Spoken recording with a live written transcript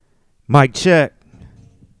Mic check.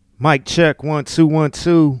 Mic check. 1 2 1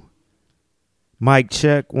 2. Mic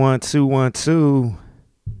check. 1 2 1 2.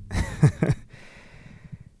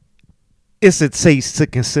 It's a Taste to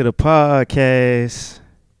Consider podcast.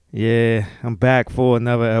 Yeah, I'm back for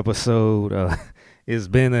another episode. It's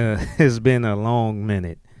been a long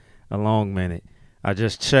minute. I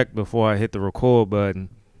just checked before I hit the record button.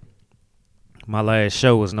 My last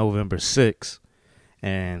show was November 6th.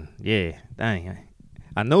 And yeah, dang.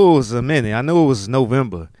 I knew it was a minute. I knew it was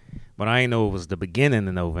November, but I didn't know it was the beginning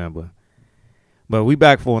of November. But we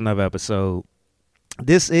back for another episode.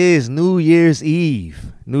 This is New Year's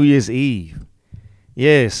Eve.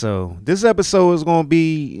 Yeah, so this episode is going to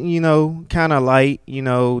be, kind of light.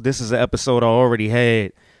 This is an episode I already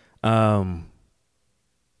had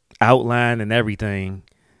outlined and everything.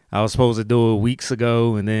 I was supposed to do it weeks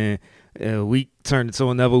ago, and then a week turned into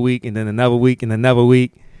another week, and then another week, and another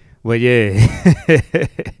week. But yeah,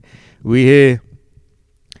 we here.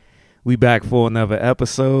 We back for another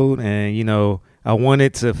episode, and, I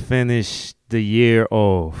wanted to finish the year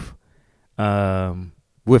off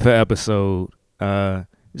with an episode.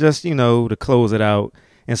 Just, to close it out,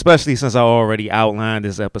 and especially since I already outlined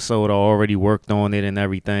this episode, I already worked on it and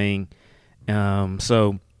everything.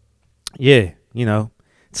 So yeah,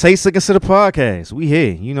 Taste to Consider podcast. We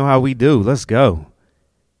here. You know how we do. Let's go.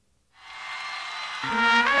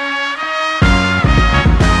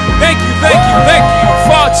 Thank you.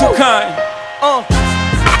 Far too kind.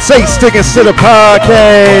 Taste to Consider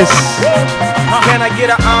podcast. Can I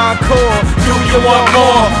get an encore? Do you want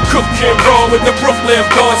more? Cook and roll with the Brooklyn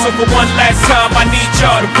boys. So for one last time, I need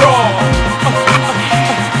y'all to roll.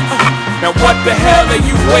 Now what the hell are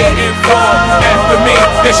you waiting for? After me,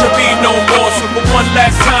 there should be no more. So for one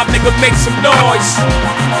last time, nigga, make some noise.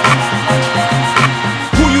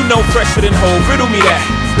 Who you know fresher than Hov? Riddle me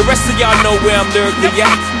that. The rest of y'all know where I'm lyrically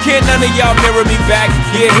at. Can't none of y'all mirror me back.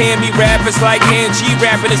 Yeah, hear me rap, it's like hand G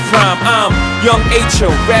rapping his prime. I'm Young H.O.,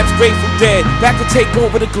 raps Grateful Dead. Back to take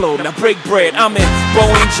over the globe, now break bread. I'm in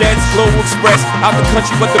Boeing Jets, Global Express. Out the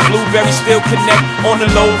country, but the blueberries still connect. On the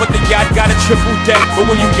low, but the yacht got a triple deck. But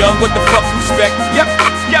when you young, what the fuck you expect? Yep.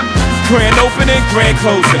 Grand opening, grand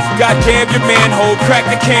closing. Goddamn your manhole, crack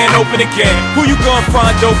the can open again. Who you gonna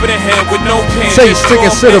find open in him with no pen? Taste to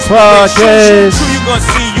Consider podcast. Who you gonna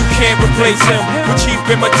see you can't replace him with cheap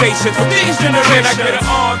imitations? From these generations, I get an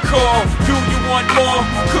encore. Do you want more?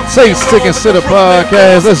 Taste to Consider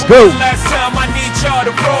podcast. Let's go. Last time I need y'all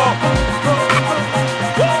to roll.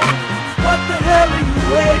 What the hell are you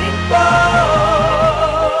waiting for?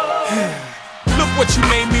 Look what you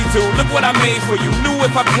made me do. Look what I made for you. Knew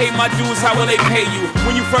if I pay my dues, how will they pay you?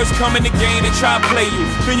 When you first come in the game, they try to play you.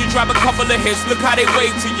 Then you drop a couple of hits. Look how they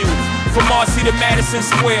wave to you. From Marcy to Madison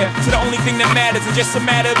Square, to the only thing that matters is just a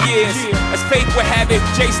matter of years. As fate would have it,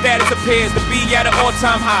 J status appears to be at an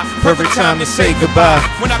all-time high. Perfect time to say goodbye.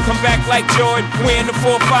 When I come back like Jordan, wearing the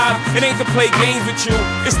 4-5, it ain't to play games with you,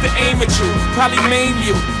 it's to aim at you, probably maim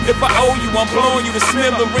you. If I owe you, I'm blowing you to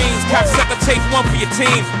smithereens. Cocksucker, take one for your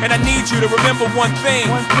team, and I need you to remember one thing.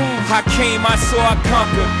 I came, I saw, I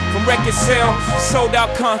conquered. From record sale, sold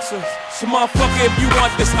out concerts. So motherfucker, if you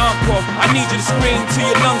want this encore, I need you to scream till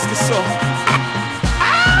your lungs get sore.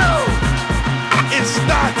 Ow! It's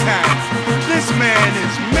start time. This man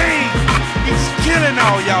is mean. He's killing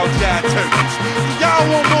all y'all jive turkeys. Y'all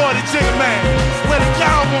want more than Jigga Man. Well, if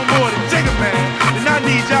y'all want more than Jigga Man, then I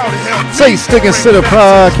need y'all to help me. Taste to Consider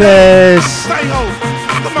podcast. Say ho.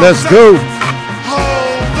 Come on, Let's say. go.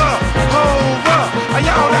 Hold up. Are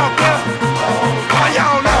y'all out there? Are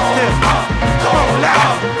y'all out there? Come on,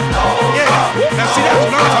 loud. Yeah. Now see, that's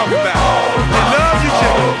what I'm talking about.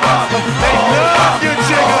 They love you,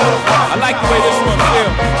 Jigga. I like the way this one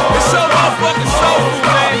feels. It's so motherfucking soulful,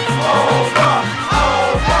 man.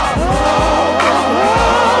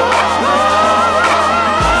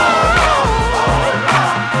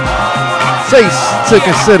 Taste to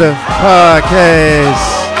Consider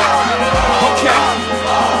podcast.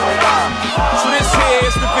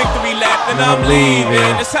 And I'm leaving.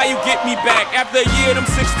 That's how you get me back. After a year, them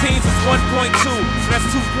 16s is 1.2. So that's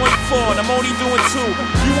 2.4, and I'm only doing 2.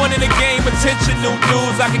 You want in the game, attention, new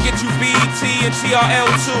dudes. I can get you BET and TRL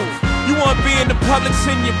too. You want to be in the public,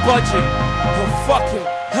 send your budget. Well, fuck it,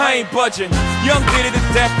 I ain't budging. Young did it to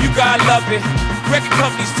death, you gotta love it. Record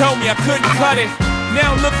companies told me I couldn't cut it.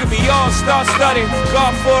 Now look at me, all star studded.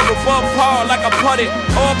 God for above par like I putted.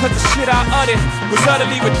 All cause the shit I uttered was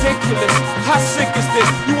utterly ridiculous. How sick is this?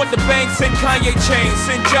 You want the bank, send Kanye chains,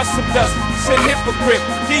 send Justin Dust, send Hypocrite.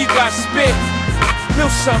 Yeah, you got spit.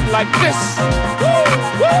 Build something like this. Woo,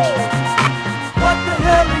 woo. What the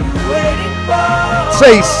hell are you waiting for?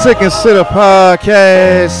 Taste to Consider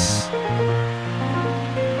podcast.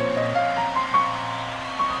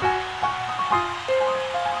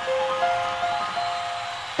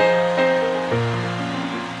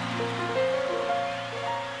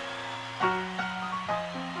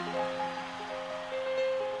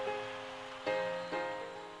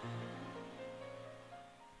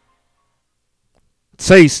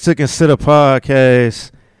 Taste to Consider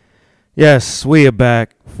podcast. Yes, we are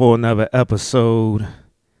back for another episode,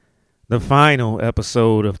 the final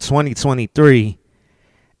episode of 2023,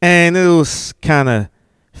 and it was kind of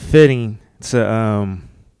fitting,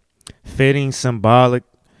 symbolic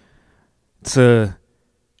to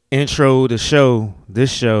intro this show,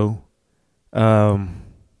 the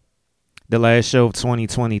last show of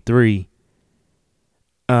 2023,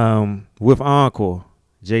 with Encore,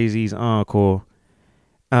 Jay-Z's Encore.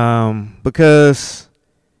 Because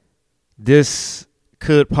this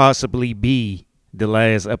could possibly be the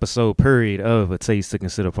last episode period of a Taste to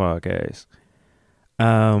Consider podcast.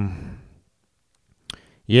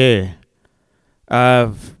 Yeah,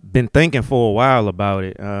 I've been thinking for a while about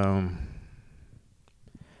it. I'm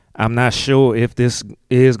not sure if this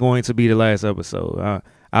is going to be the last episode.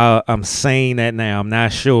 I'm saying that now. I'm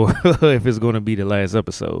not sure if it's going to be the last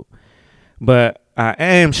episode, but I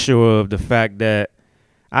am sure of the fact that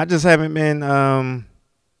I just haven't been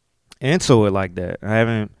into it like that.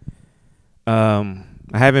 I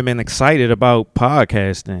haven't been excited about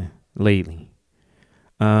podcasting lately.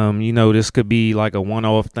 This could be like a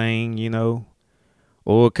one-off thing,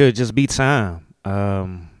 or it could just be time. I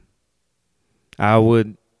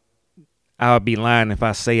would be lying if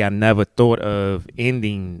I say I never thought of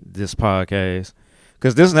ending this podcast,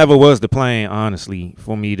 because this never was the plan, honestly,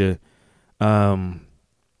 for me to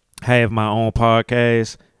have my own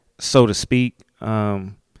podcast, so to speak.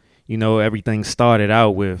 Everything started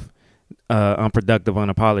out with Unproductive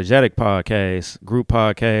Unapologetic podcast, group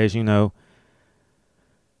podcast,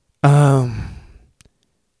 and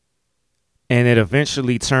it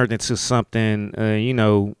eventually turned into something,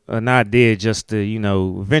 an idea just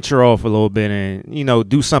to, venture off a little bit and,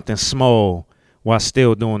 do something small while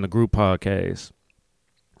still doing the group podcast.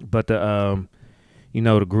 But the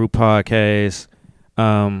group podcast,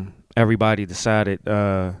 everybody decided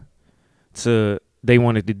they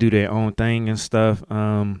wanted to do their own thing and stuff.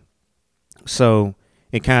 So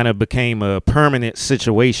it kind of became a permanent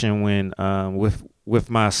situation when with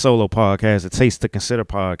my solo podcast, the Taste to Consider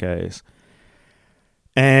podcast.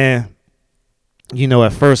 And,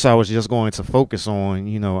 at first I was just going to focus on,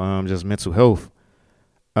 just mental health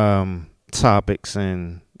topics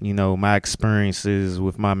and, my experiences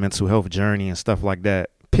with my mental health journey and stuff like that.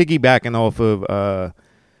 Piggybacking off of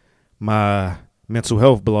my mental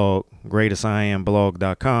health blog,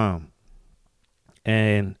 greatestiamblog.com.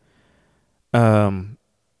 And I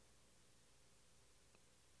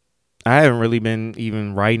haven't really been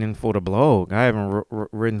even writing for the blog. I haven't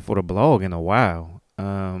written for the blog in a while.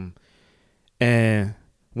 And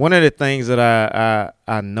one of the things that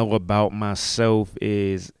I know about myself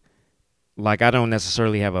is, like, I don't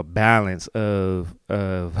necessarily have a balance of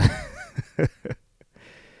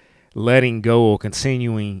letting go or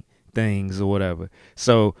continuing things or whatever.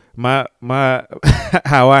 So my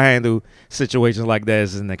how I handle situations like that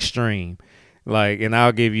is an extreme. Like, and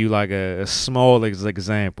I'll give you like a small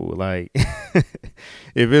example. Like,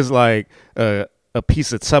 if it's like a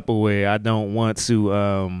piece of Tupperware I don't want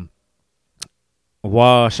to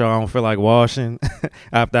wash, or I don't feel like washing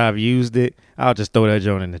after I've used it, I'll just throw that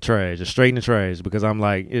joint in the trash, just straight in the trash, because I'm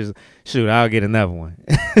like, I'll get another one.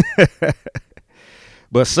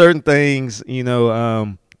 But certain things,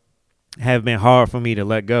 have been hard for me to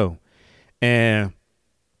let go. And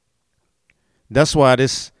that's why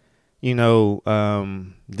this,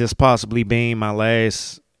 this possibly being my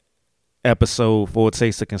last episode for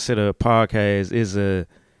Taste to Consider podcast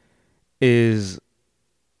is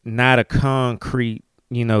not a concrete,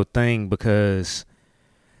 thing, because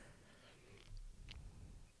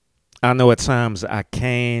I know at times I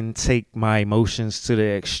can take my emotions to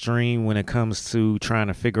the extreme when it comes to trying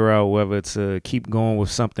to figure out whether to keep going with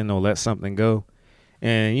something or let something go.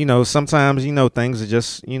 And, sometimes, things are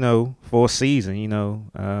just, for a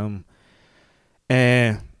season,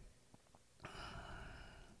 and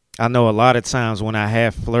I know a lot of times when I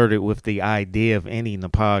have flirted with the idea of ending the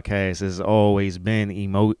podcast, has always been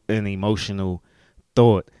an emotional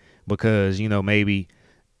thought, because, maybe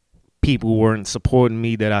people weren't supporting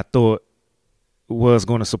me that I thought was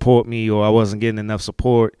going to support me, or I wasn't getting enough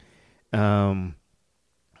support by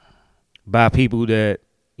people that,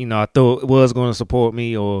 I thought was going to support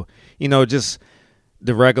me, or, just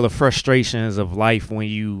the regular frustrations of life when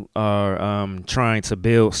you are trying to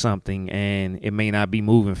build something and it may not be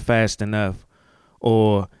moving fast enough.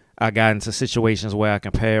 Or I got into situations where I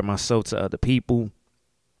compared myself to other people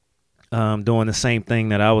doing the same thing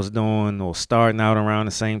that I was doing, or starting out around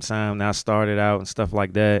the same time that I started out and stuff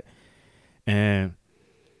like that. And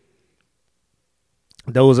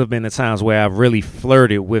those have been the times where I've really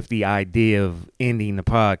flirted with the idea of ending the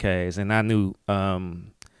podcast, and I knew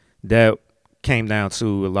that came down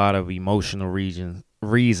to a lot of emotional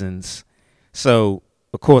reasons. So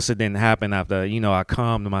of course it didn't happen after I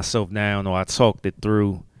calmed myself down or I talked it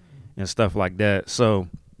through and stuff like that. So,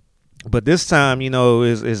 but this time,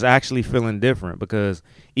 is actually feeling different because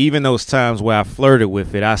even those times where I flirted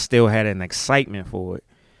with it, I still had an excitement for it.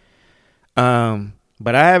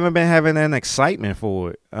 But I haven't been having an excitement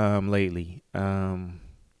for it lately.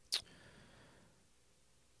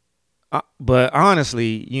 But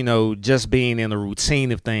honestly, just being in the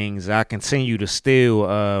routine of things, I continue to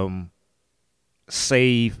still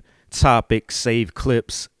save topics, save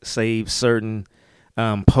clips, save certain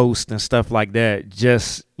posts and stuff like that,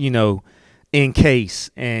 just, in case,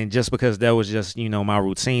 and just because that was just, my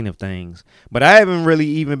routine of things. But I haven't really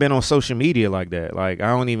even been on social media like that. Like, I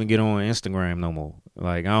don't even get on Instagram no more.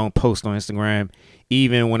 Like, I don't post on Instagram.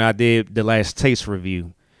 Even when I did the last taste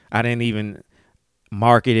review, I didn't even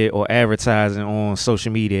market it or advertise it on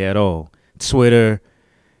social media at all. Twitter,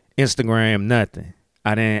 Instagram, nothing.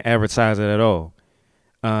 I didn't advertise it at all.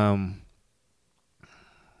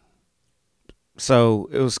 So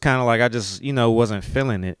it was kind of like I just, wasn't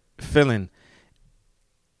feeling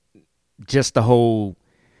just the whole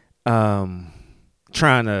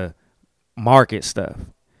trying to market stuff.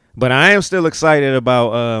 But I am still excited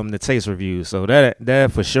about the taste reviews. So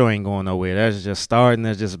that for sure ain't going nowhere. That's just starting.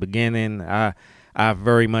 That's just beginning. I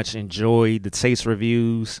very much enjoyed the taste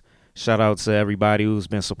reviews. Shout out to everybody who's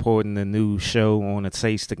been supporting the new show on the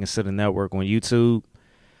Taste to Consider Network on YouTube.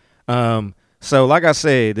 So like I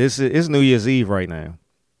said, it's New Year's Eve right now.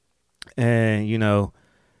 And,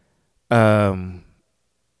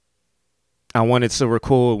 I wanted to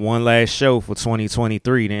record one last show for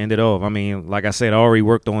 2023 to end it off. I mean, like I said, I already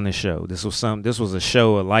worked on this show. This was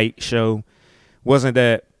a light show. Wasn't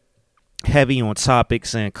that heavy on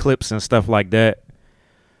topics and clips and stuff like that.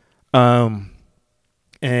 And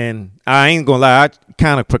I ain't gonna lie, I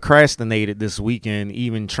kind of procrastinated this weekend,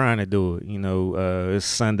 even trying to do it. It's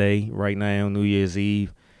Sunday right now, New Year's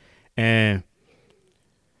Eve,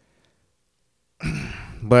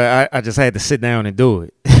 but I just had to sit down and do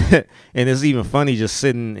it. And it's even funny just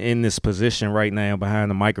sitting in this position right now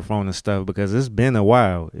behind the microphone and stuff because it's been a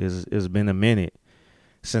while. It's been a minute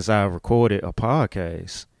since I recorded a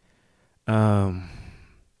podcast. And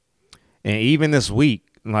even this week,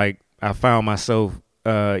 like I found myself,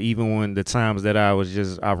 even when the times that I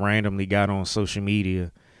randomly got on social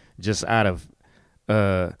media just out of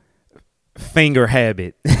finger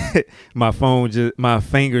habit. My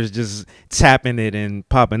fingers just tapping it and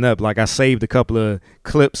popping up. Like I saved a couple of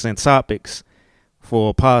clips and topics for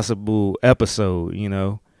a possible episode,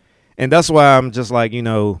 and that's why I'm just like, I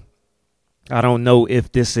don't know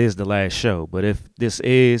if this is the last show, but if this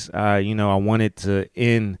is, I wanted to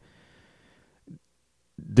end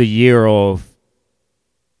the year of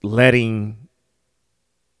letting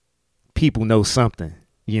people know something,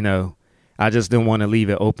 I just didn't want to leave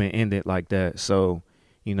it open-ended like that. So,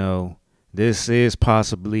 this is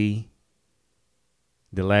possibly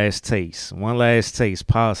the last taste. One last taste,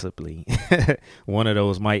 possibly. One of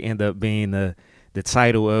those might end up being the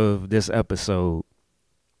title of this episode.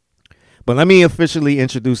 But let me officially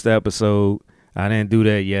introduce the episode. I didn't do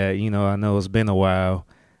that yet. I know it's been a while.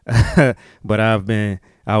 But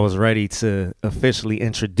I was ready to officially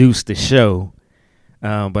introduce the show.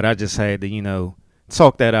 But I just had to,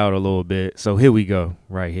 talk that out a little bit. So here we go,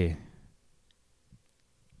 right here.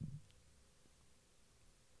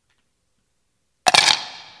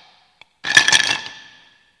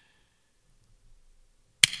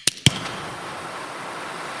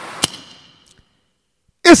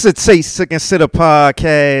 It's a Taste to Consider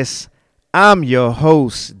podcast. I'm your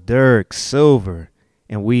host, Dirk Silver,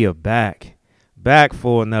 and we are back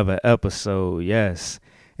for another episode. Yes,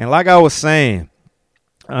 and like I was saying,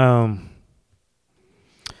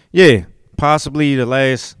 yeah, possibly the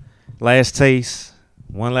last taste,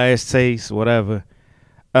 one last taste, whatever.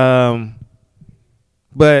 But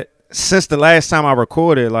since the last time I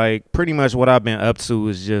recorded, like pretty much what I've been up to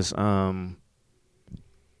is just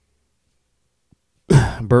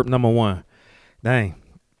burp number one. Dang,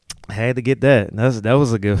 I had to get that. That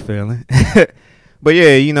was a good feeling. But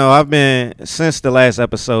yeah, I've been since the last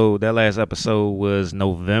episode. That last episode was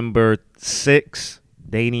November 6th.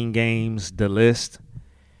 Dating games, the list.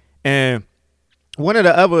 And one of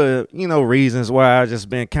the other, reasons why I just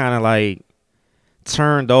been kind of like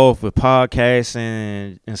turned off with podcasts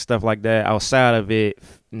and stuff like that outside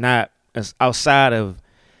of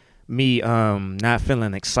me not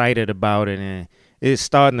feeling excited about it, and it's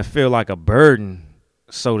starting to feel like a burden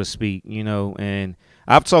so to speak, and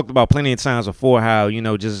I've talked about plenty of times before how,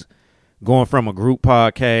 just going from a group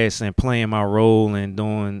podcast and playing my role and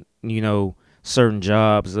doing, certain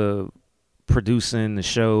jobs of producing the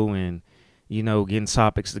show and, getting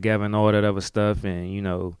topics together and all that other stuff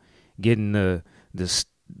and, getting the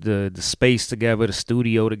space together, the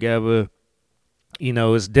studio together.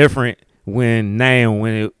 It's different when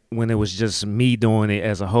it was just me doing it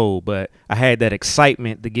as a whole, but I had that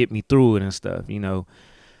excitement to get me through it and stuff,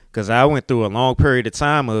 because I went through a long period of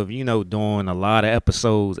time of, doing a lot of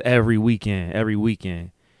episodes every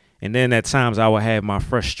weekend. And then at times I would have my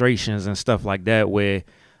frustrations and stuff like that where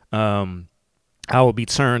I would be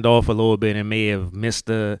turned off a little bit and may have missed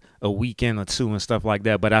a weekend or two and stuff like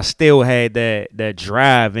that. But I still had that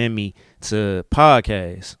drive in me to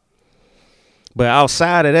podcast. But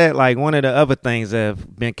outside of that, like one of the other things that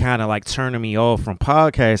have been kind of like turning me off from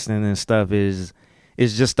podcasting and stuff is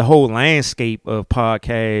just the whole landscape of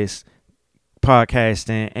podcasting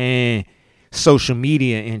and social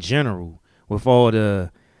media in general, with all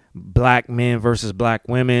the black men versus black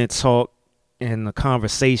women talk and the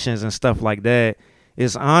conversations and stuff like that.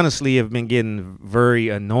 It's honestly have been getting very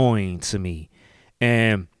annoying to me.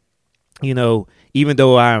 And even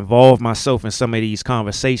though I involve myself in some of these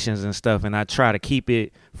conversations and stuff, and I try to keep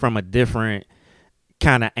it from a different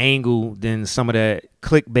kind of angle than some of that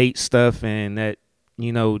clickbait stuff and that,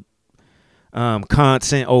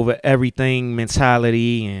 content over everything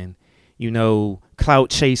mentality and, clout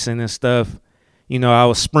chasing and stuff, I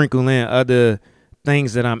was sprinkling other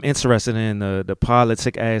things that I'm interested in, the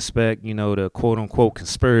politic aspect, the quote unquote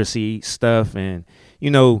conspiracy stuff and,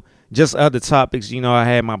 just other topics. I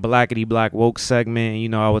had my Blackity Black Woke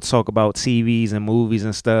segment. I would talk about TVs and movies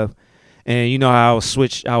and stuff. And how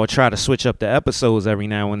I would try to switch up the episodes every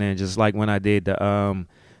now and then, just like when I did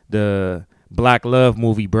the Black Love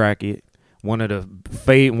movie bracket, one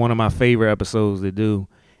of my favorite episodes to do.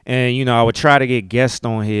 And I would try to get guests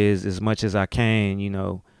on his as much as I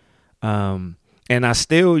can. And I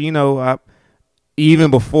still,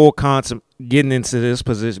 even before getting into this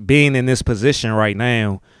position, being in this position right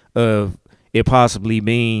now of it possibly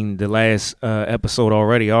being the last episode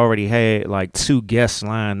already, I already had like two guests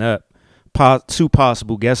lined up, two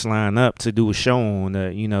possible guests lined up to do a show on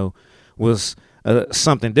that, was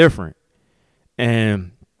something different.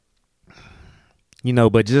 And,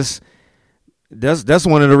 but just that's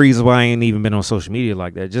one of the reasons why I ain't even been on social media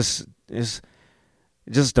like that. Just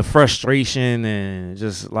the frustration and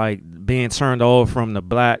just like being turned off from the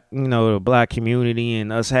black community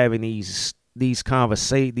and us having these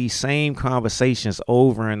same conversations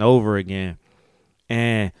over and over again.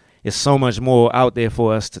 And it's so much more out there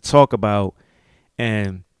for us to talk about.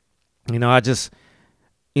 And, I just,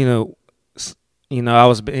 I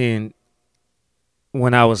was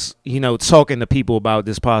when I was, talking to people about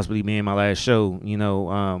this possibly being my last show,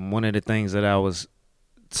 one of the things that I was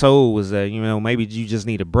told was that, maybe you just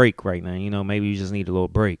need a break right now. Maybe you just need a little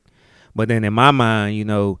break. But then in my mind,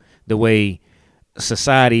 the way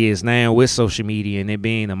society is now with social media and it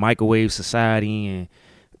being a microwave society and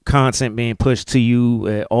content being pushed to you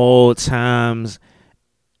at all times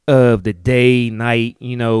of the day, night,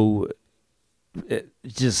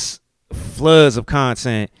 just floods of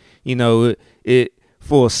content, it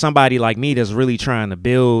for somebody like me that's really trying to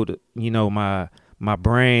build, my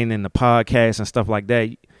brain and the podcast and stuff like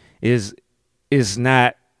that is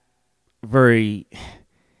not very,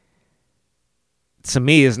 to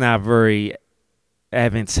me, it's not very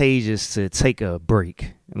advantageous to take a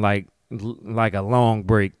break, like a long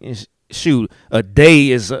break. Shoot, a day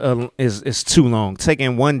is too long.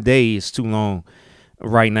 Taking one day is too long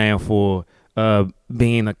right now for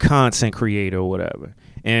being a content creator or whatever.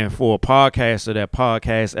 And for a podcaster that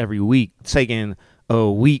podcasts every week, taking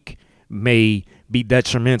a week may be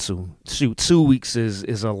detrimental. Shoot, 2 weeks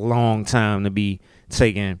is a long time to be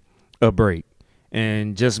taking a break.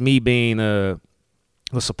 And just me being a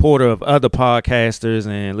supporter of other podcasters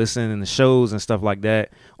and listening to shows and stuff like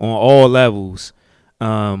that on all levels,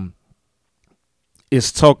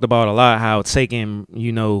 it's talked about a lot how taking,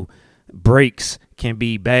 breaks can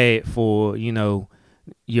be bad for,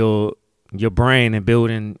 your brain and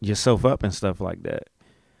building yourself up and stuff like that.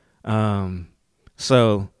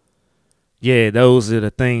 So yeah, those are the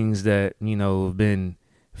things that, have been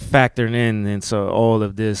factored into all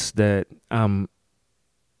of this that I'm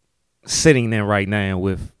sitting in right now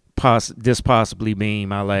with this possibly being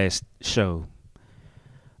my last show.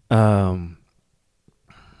 But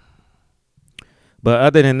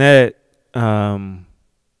other than that,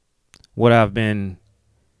 what I've been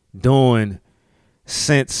doing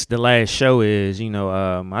since the last show is,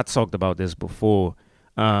 I talked about this before.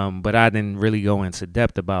 but I didn't really go into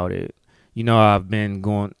depth about it. I've been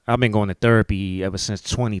going to therapy ever since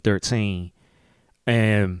 2013,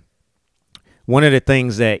 and one of the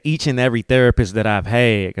things that each and every therapist that I've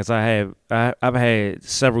had, because I've had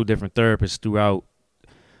several different therapists throughout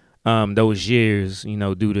those years,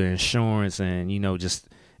 due to insurance and just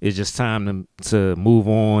it's just time to move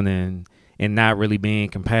on and not really being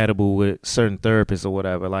compatible with certain therapists or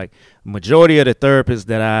whatever. Like majority of the therapists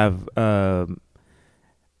that I've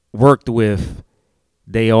worked with,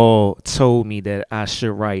 they all told me that I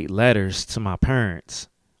should write letters to my parents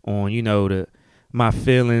on, my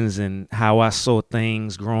feelings and how I saw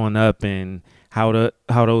things growing up and how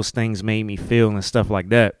those things made me feel and stuff like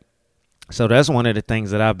that. So that's one of the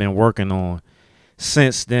things that I've been working on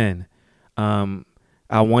since then.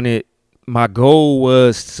 My goal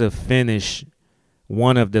was to finish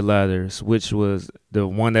one of the letters, which was the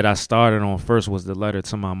one that I started on first, was the letter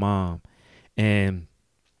to my mom. And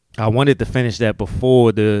I wanted to finish that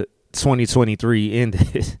before the 2023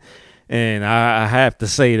 ended. And I have to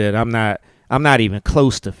say that I'm not even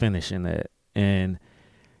close to finishing that. And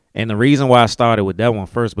the reason why I started with that one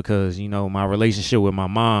first, because, my relationship with my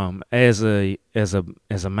mom as a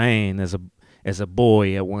man, as a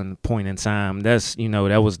boy at one point in time,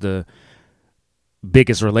 that was the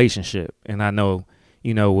biggest relationship. And I know,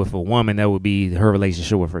 with a woman, that would be her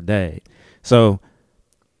relationship with her dad. So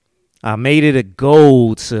I made it a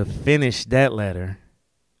goal to finish that letter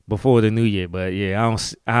before the new year. But yeah,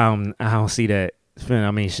 I don't see that.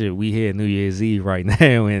 I mean, shit, we here New Year's Eve right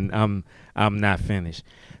now, and I'm not finished.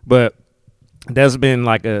 But there's been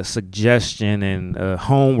like a suggestion and a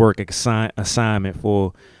homework assignment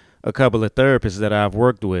for a couple of therapists that I've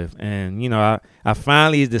worked with, and I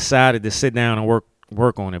finally decided to sit down and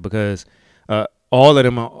work on it, because all of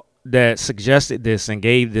them that suggested this and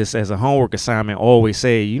gave this as a homework assignment always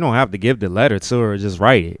say you don't have to give the letter to her, just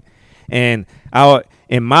write it. And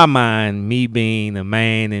in my mind, me being a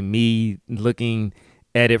man and me looking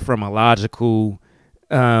at it from a logical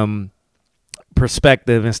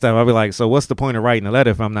perspective and stuff, I'll be like, so what's the point of writing a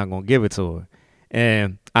letter if I'm not going to give it to her?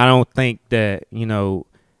 And I don't think that,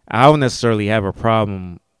 I don't necessarily have a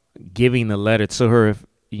problem giving the letter to her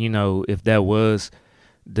if that was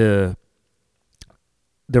the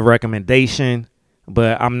recommendation,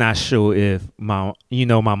 but I'm not sure if my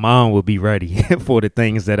mom would be ready for the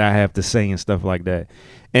things that I have to say and stuff like that.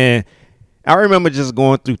 And I remember just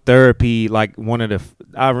going through therapy, like one of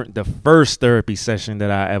the first therapy session that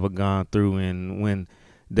I ever gone through, and when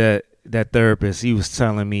that therapist, he was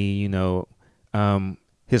telling me,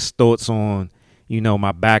 his thoughts on,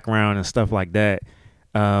 my background and stuff like that.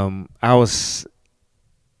 I was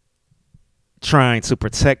trying to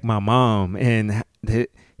protect my mom and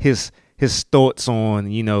his thoughts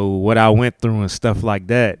on, what I went through and stuff like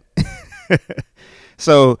that.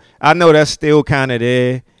 So I know that's still kind of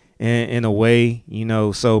there in a way,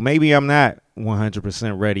 so maybe I'm not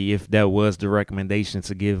 100% ready if that was the recommendation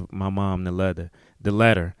to give my mom the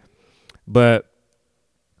letter. But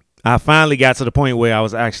I finally got to the point where I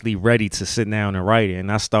was actually ready to sit down and write it.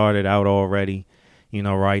 And I started out already,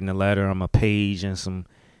 writing the letter. I'm a page and some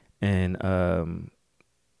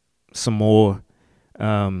more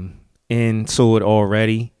into it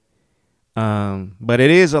already. But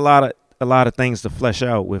it is a lot of things to flesh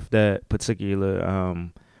out with that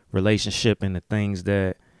particular relationship and the things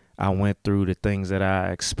that I went through, the things that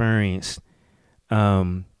I experienced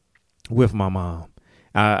with my mom.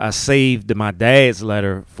 I saved my dad's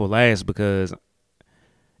letter for last, because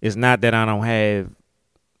it's not that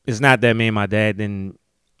me and my dad didn't,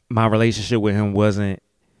 my relationship with him wasn't,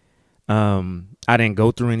 I didn't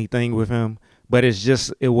go through anything with him, but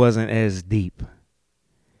it wasn't as deep.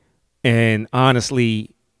 And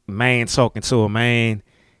honestly, man talking to a man,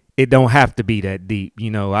 it don't have to be that deep.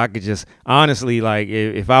 I could just, honestly, like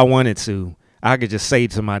if I wanted to, I could just say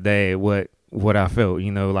to my dad what I felt,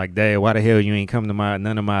 like, Dad, why the hell you ain't come to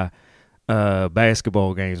none of my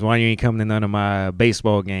basketball games? Why you ain't come to none of my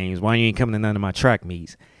baseball games? Why you ain't come to none of my track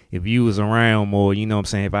meets? If you was around more, what I'm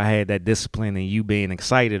saying, if I had that discipline and you being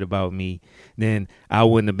excited about me, then I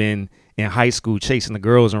wouldn't have been in high school chasing the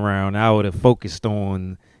girls around. I would have focused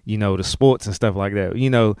on, the sports and stuff like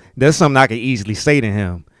that. That's something I could easily say to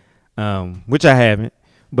him, which I haven't.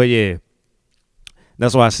 But yeah,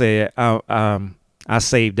 that's why I said I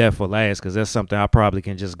saved that for last, because that's something I probably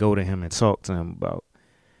can just go to him and talk to him about.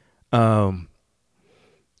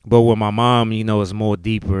 But with my mom, it's more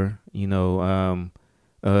deeper.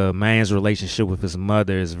 Man's relationship with his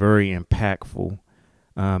mother is very impactful.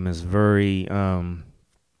 It's very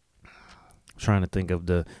trying to think of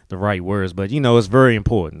the right words, but it's very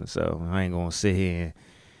important. So I ain't gonna sit here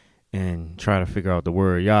and try to figure out the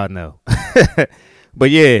word. Y'all know. But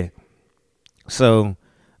yeah, so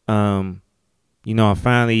I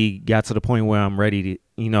finally got to the point where I'm ready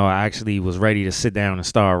to, I actually was ready to sit down and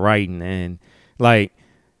start writing. And like,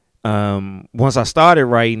 once I started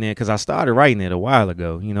writing it, because I started writing it a while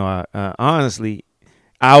ago, honestly,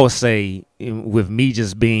 I would say with me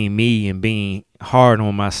just being me and being hard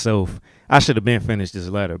on myself, I should have been finished this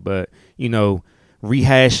letter. But,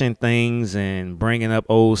 rehashing things and bringing up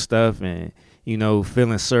old stuff and,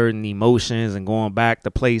 feeling certain emotions and going back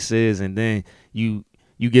to places. And then you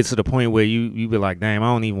get to the point where you be like, damn,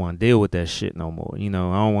 I don't even want to deal with that shit no more. I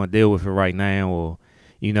don't want to deal with it right now. Or,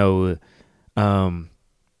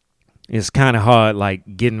 it's kind of hard,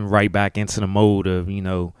 like getting right back into the mode of,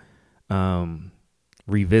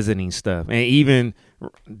 revisiting stuff and even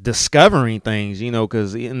discovering things,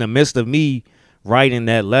 because in the midst of me writing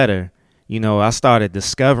that letter, I started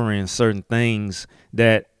discovering certain things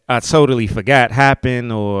that I totally forgot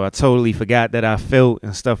happened, or I totally forgot that I felt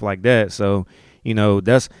and stuff like that. So,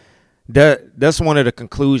 that's one of the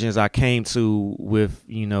conclusions I came to with,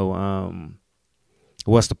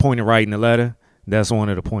 what's the point of writing the letter? That's one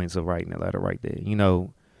of the points of writing the letter right there.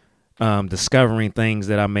 Discovering things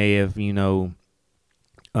that I may have,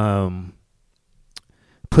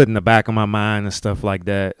 put in the back of my mind and stuff like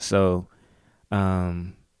that. So,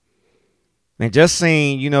 and just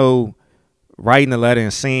seeing, writing the letter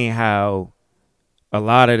and seeing how a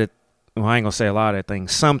lot of I ain't gonna say a lot of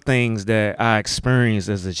things, some things that I experienced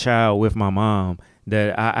as a child with my mom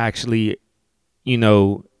that I actually,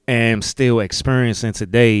 am still experiencing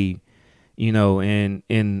today,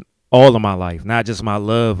 in all of my life, not just my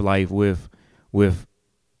love life with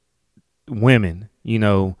women,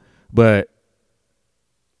 but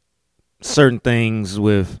certain things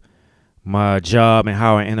with my job and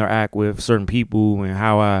how I interact with certain people and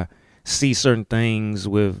how I see certain things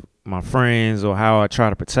with my friends, or how I try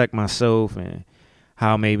to protect myself, and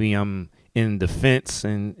how maybe I'm in defense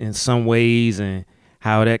in some ways, and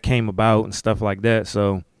how that came about and stuff like that.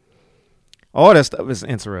 So all that stuff is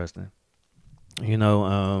interesting,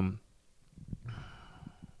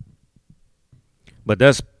 but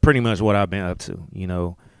that's pretty much what I've been up to.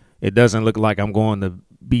 It doesn't look like I'm going to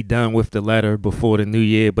be done with the letter before the new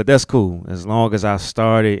year, but that's cool as long as I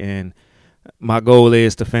started, and my goal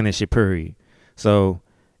is to finish it, period. So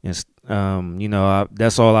it's,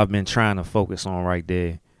 that's all I've been trying to focus on right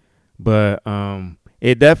there. But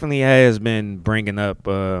it definitely has been bringing up,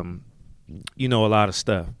 a lot of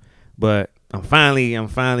stuff. But I'm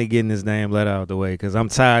finally getting this damn letter out of the way, because I'm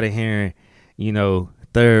tired of hearing,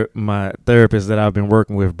 my therapist that I've been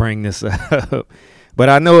working with bring this up. But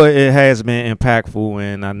I know it has been impactful,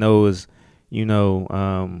 and I know it's,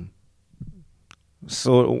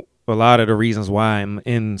 so a lot of the reasons why I'm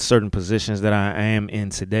in certain positions that I am in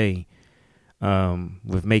today,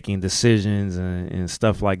 with making decisions and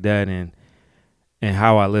stuff like that, and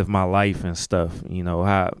how I live my life and stuff,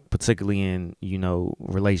 how particularly in,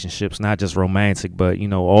 relationships, not just romantic, but,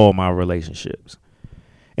 all my relationships.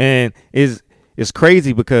 And it's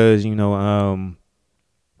crazy because,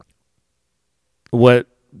 what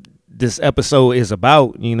this episode is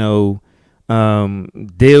about,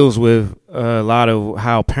 deals with a lot of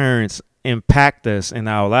how parents impact us in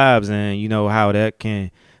our lives, and, how that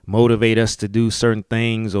can motivate us to do certain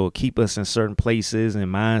things or keep us in certain places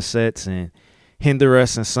and mindsets and hinder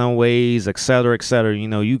us in some ways, et cetera, et cetera.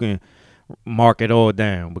 You can mark it all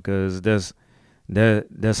down, because that's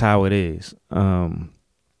how it is.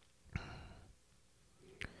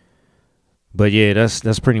 But yeah,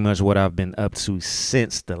 that's pretty much what I've been up to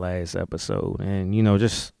since the last episode. And,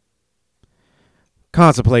 just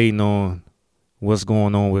contemplating on what's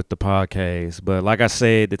going on with the podcast. But like I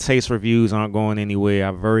said, the taste reviews aren't going anywhere.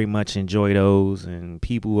 I very much enjoy those, and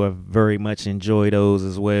people have very much enjoyed those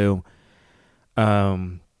as well.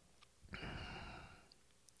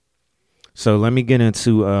 So let me get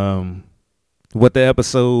into what the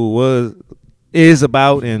episode is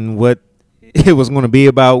about, and what it was going to be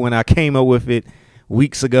about when I came up with it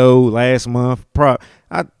weeks ago, last month.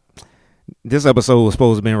 This episode was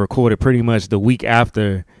supposed to have been recorded pretty much the week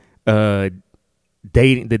after the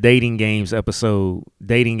dating games episode,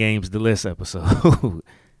 dating games the list episode.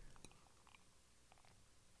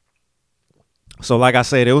 So like I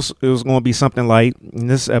said, it was going to be something light. And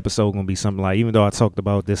this episode going to be something light, even though I talked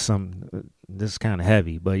about this kind of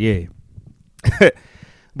heavy, but yeah.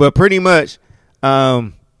 But pretty much,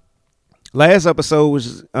 last episode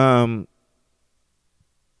was that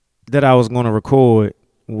I was going to record,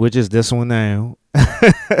 which is this one now,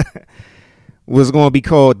 was going to be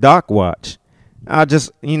called Doc Watch. I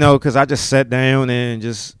just, because I just sat down and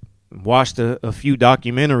just watched a few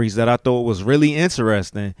documentaries that I thought was really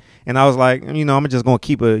interesting, and I was like, I'm just gonna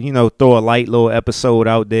keep throw a light little episode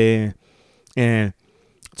out there and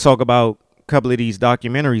talk about a couple of these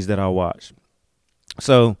documentaries that I watched.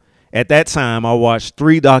 So at that time, I watched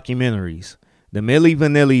 3 documentaries: the Milli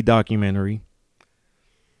Vanilli documentary,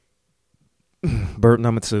 burp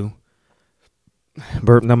number 2,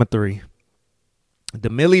 burp number 3, the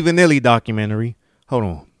Milli Vanilli documentary. Hold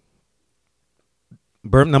on.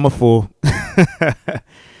 Burp number 4. The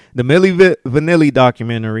Milli Vanilli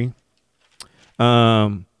documentary.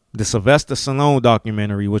 The Slyvester Stallone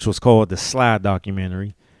documentary, which was called the Sly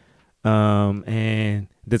documentary. And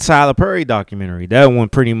the Tyler Perry documentary. That one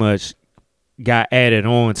pretty much got added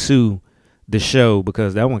on to the show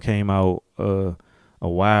because that one came out a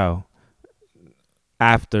while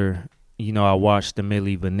after, I watched the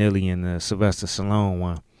Milli Vanilli and the Slyvester Stallone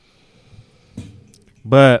one.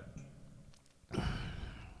 But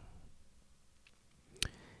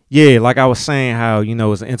yeah, like I was saying, how,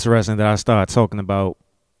 it's interesting that I started talking about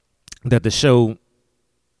that the show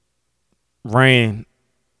ran.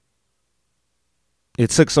 It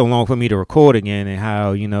took so long for me to record again, and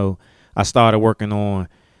how, I started working on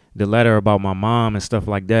the letter about my mom and stuff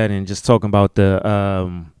like that, and just talking about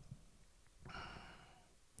the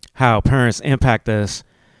how parents impact us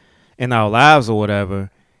in our lives or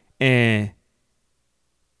whatever. And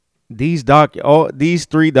these 3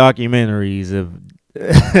 documentaries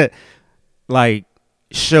have like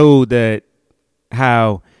showed that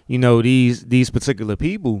how, these particular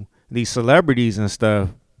people, these celebrities and stuff,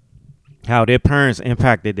 how their parents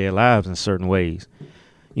impacted their lives in certain ways.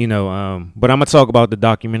 But I'm gonna talk about the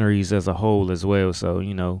documentaries as a whole as well.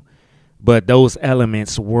 So, but those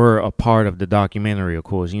elements were a part of the documentary, of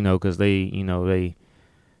course, because they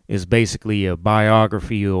is basically a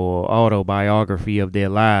biography or autobiography of their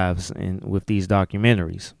lives, and with these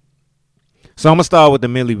documentaries. So I'm gonna start with the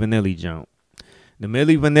Milli Vanilli jump. The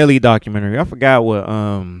Milli Vanilli documentary. I forgot what.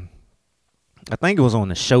 I think it was on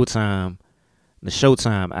the Showtime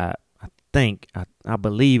app. I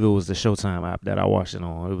believe it was the Showtime app that I watched it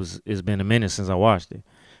on. It's been a minute since I watched it,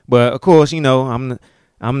 but of course, I'm the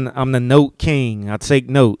note king. I take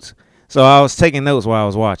notes, so I was taking notes while I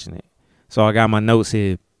was watching it. So I got my notes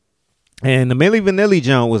here. And the Milli Vanilli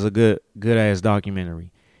jump was a good ass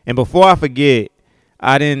documentary. And before I forget,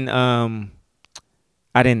 I didn't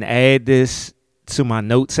add this to my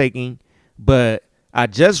note taking, but I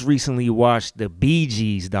just recently watched the Bee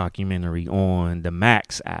Gees documentary on the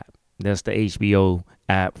Max app. That's the HBO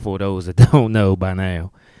app for those that don't know by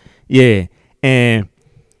now. Yeah, and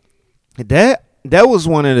that was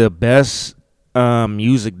one of the best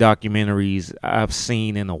music documentaries I've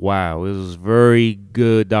seen in a while. It was a very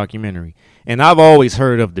good documentary. And I've always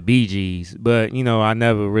heard of the Bee Gees, but, I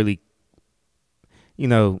never really,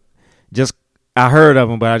 just, I heard of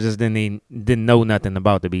them, but I just didn't know nothing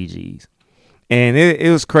about the Bee Gees. And it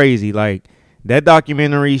was crazy. Like, that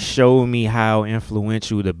documentary showed me how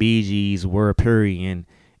influential the Bee Gees were, period.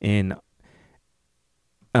 And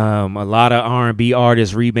a lot of R&B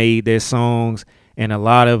artists remade their songs, and a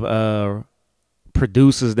lot of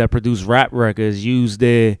producers that produce rap records use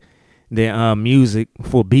their music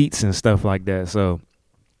for beats and stuff like that. So,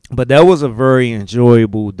 but that was a very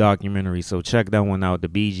enjoyable documentary. So check that one out, the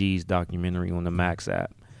Bee Gees documentary on the Max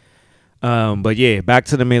app. But yeah, back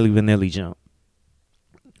to the Milli Vanilli jump.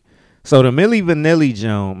 So the Milli Vanilli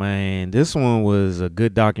jump, man, this one was a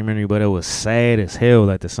good documentary, but it was sad as hell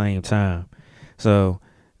at the same time. So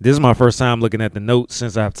this is my first time looking at the notes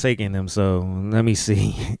since I've taken them. So let me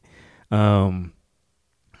see.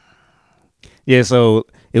 Yeah, so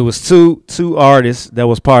it was two artists that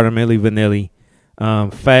was part of Milli Vanilli,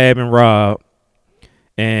 Fab and Rob.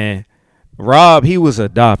 And Rob, he was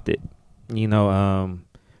adopted, from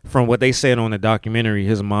what they said on the documentary,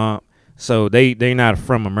 his mom. So they not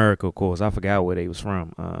from America, of course. I forgot where they was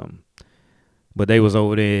from. But they was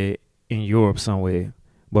over there in Europe somewhere.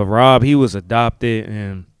 But Rob, he was adopted,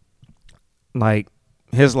 and like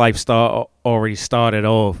his life already started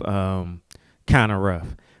off kind of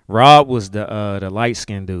rough. Rob was the light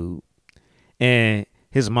skinned dude, and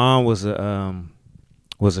his mom was a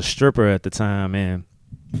stripper at the time, and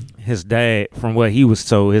his dad, from what he was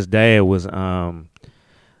told, his dad was a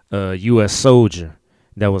U.S. soldier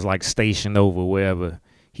that was like stationed over wherever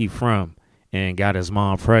he from, and got his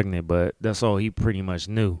mom pregnant. But that's all he pretty much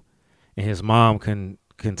knew, and his mom couldn't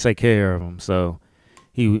take care of him, so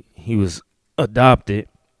he was adopted,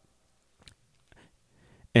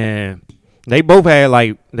 and they both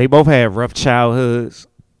had rough childhoods,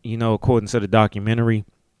 according to the documentary.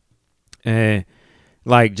 And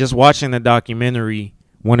like just watching the documentary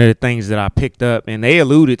one of the things that I picked up, and they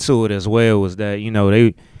alluded to it as well, was that, you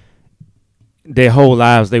know, their whole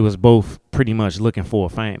lives they was both pretty much looking for a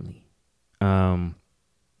family.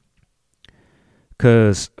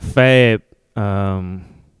 Cause Fab,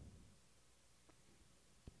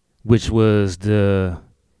 which was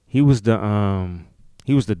he was the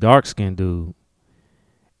dark skinned dude,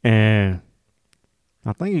 and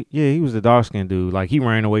I think he was the dark skinned dude. Like, he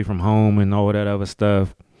ran away from home and all that other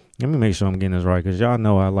stuff. Let me make sure I'm getting this right, because y'all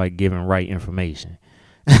know I like giving right information.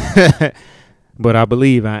 But I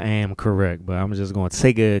believe I am correct. But I'm just going to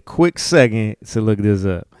take a quick second to look this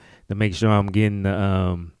up to make sure I'm getting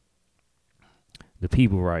the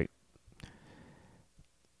people right.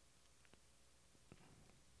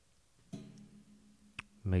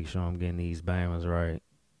 Make sure I'm getting these bangers right.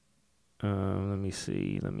 Let me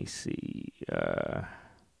see.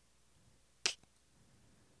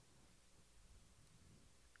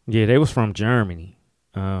 Yeah, they was from Germany.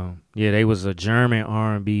 They was a German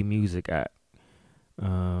R&B music act.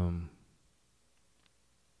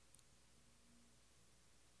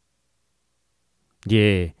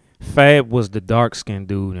 Fab was the dark skinned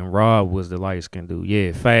dude and Rob was the light skinned dude.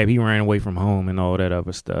 Yeah, Fab, he ran away from home and all that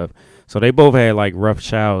other stuff. So they both had like rough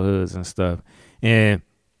childhoods and stuff. And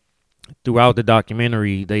throughout the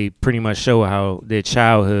documentary, they pretty much show how their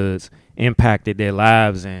childhoods impacted their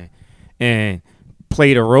lives and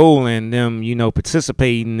played a role in them, you know,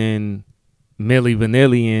 participating in Milli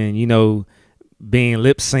Vanilli and, you know, being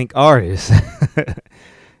lip sync artists.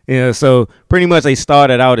 Yeah, so pretty much they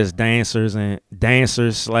started out as dancers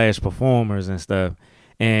 / performers and stuff.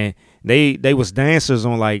 And they was dancers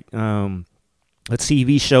on like a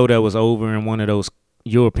TV show that was over in one of those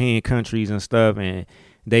European countries and stuff, and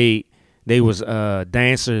they was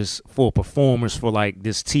dancers for performers for like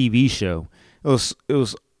this TV show. It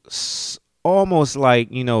was almost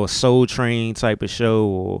like, you know, a Soul Train type of show,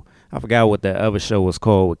 or I forgot what that other show was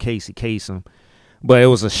called with Casey Kasem. But it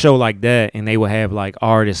was a show like that, and they would have like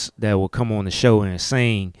artists that would come on the show and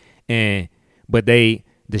sing, but the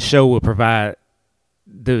show would provide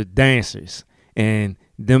the dancers, and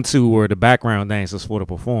them two were the background dancers for the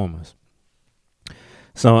performers.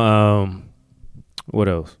 So what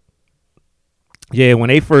else? Yeah, when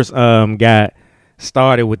they first got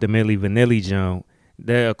started with the Milli Vanilli joint,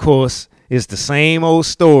 there of course it's the same old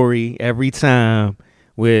story every time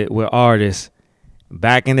with artists.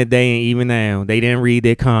 Back in the day and even now, they didn't read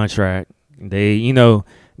their contract. They, you know,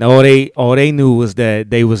 all they knew was that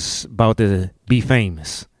they was about to be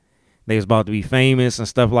famous. They was about to be famous and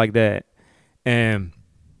stuff like that, and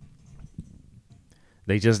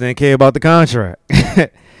they just didn't care about the contract.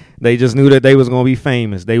 They just knew that they was gonna be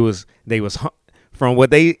famous. They was from what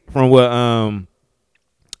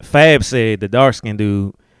Fab said, the dark skinned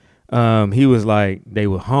dude. He was like, they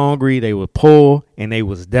were hungry, they were poor, and they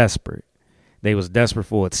was desperate. They was desperate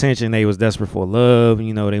for attention. They was desperate for love.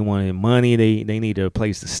 You know, they wanted money. They needed a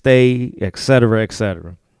place to stay, et cetera, et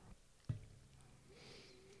cetera.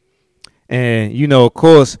 And, you know, of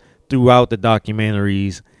course, throughout the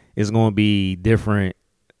documentaries, it's going to be different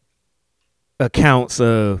accounts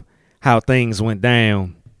of how things went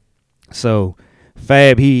down. So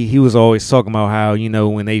Fab, he was always talking about how, you know,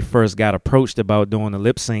 when they first got approached about doing the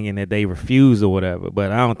lip singing, that they refused or whatever.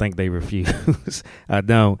 But I don't think they refused. I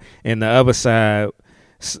don't. And the other side,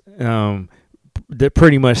 they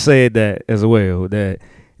pretty much said that as well, that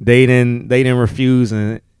they didn't refuse,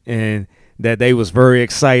 and that they was very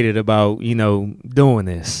excited about, you know, doing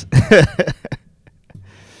this.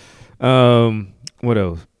 What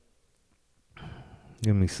else?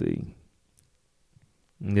 Let me see.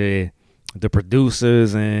 Yeah. The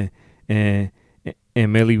producers and Milli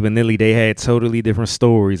Vanilli, they had totally different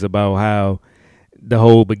stories about how the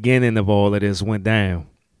whole beginning of all of this went down.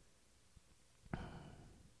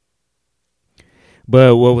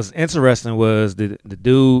 But what was interesting was the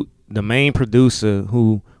dude, the main producer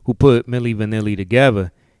who put Milli Vanilli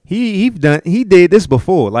together, he did this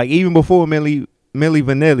before. Like, even before Milli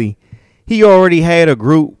Vanilli, he already had a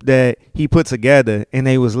group that he put together, and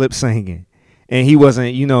they was lip singing. And he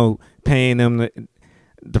wasn't, you know, paying them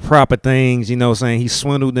the proper things, you know, saying he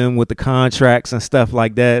swindled them with the contracts and stuff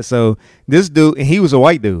like that. So this dude, and he was a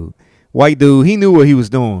white dude, he knew what he was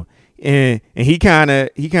doing. And he kind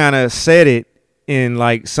of said it in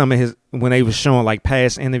like some of his, when they was showing like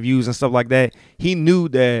past interviews and stuff like that. He knew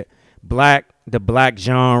that the black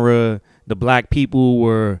genre, the black people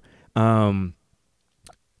were the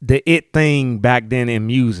it thing back then in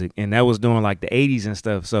music. And that was during like the 80s and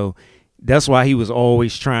stuff. So that's why he was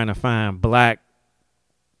always trying to find black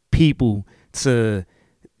people to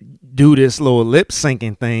do this little lip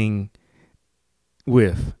syncing thing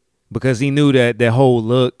with. because he knew that that whole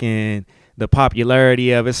look and the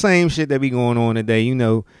popularity of it, same shit that be going on today. You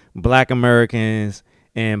know, black Americans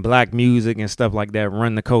and black music and stuff like that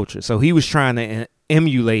run the culture. So he was trying to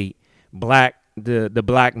emulate the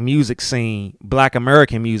black music scene, black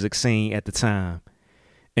American music scene at the time.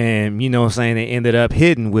 And, you know what I'm saying, it ended up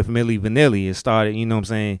hitting with Milli Vanilli. It started, you know what I'm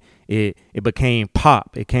saying, it became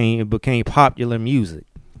pop. It became popular music.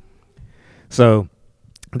 So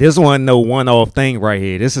this wasn't no one-off thing right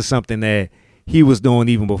here. This is something that he was doing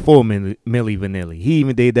even before Milli Vanilli. He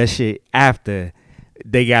even did that shit after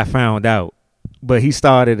they got found out. But he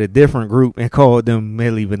started a different group and called them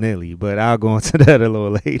Milli Vanilli. But I'll go into that a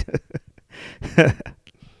little later.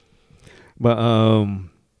 But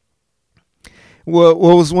what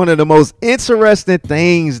was one of the most interesting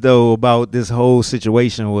things though about this whole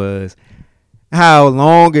situation was how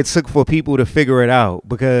long it took for people to figure it out,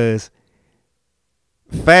 because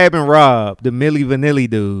Fab and Rob, the Milli Vanilli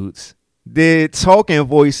dudes, their talking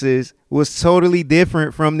voices was totally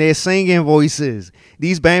different from their singing voices.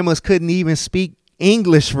 These Bammers couldn't even speak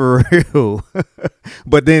English for real,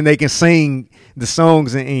 but then they can sing the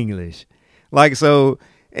songs in English. Like, so,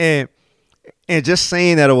 and just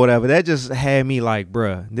saying that or whatever, that just had me like,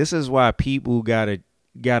 bruh, this is why people gotta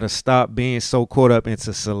stop being so caught up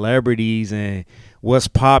into celebrities and what's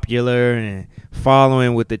popular and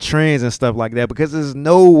following with the trends and stuff like that, because there's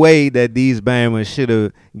no way that these Bammers should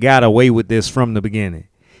have got away with this from the beginning.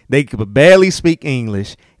 They could barely speak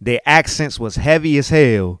English. Their accents was heavy as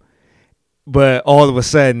hell, but all of a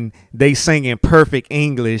sudden they singing perfect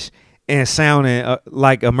English and sounding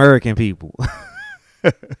like American people.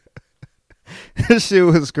 This shit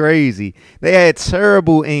was crazy. They had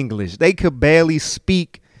terrible English. They could barely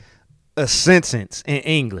speak a sentence in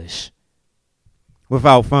English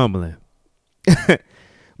without fumbling.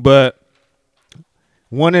 But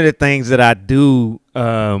one of the things that I do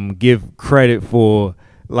give credit for,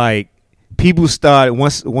 like, people started,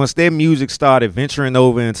 once their music started venturing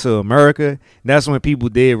over into America, that's when people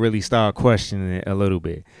did really start questioning it a little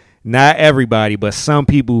bit. Not everybody, but some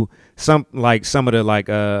people, some of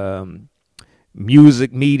the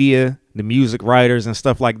music media, the music writers and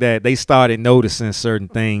stuff like that, they started noticing certain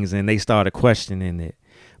things and they started questioning it.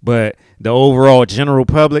 But the overall general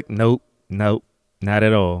public, nope, not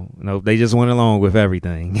at all. Nope, they just went along with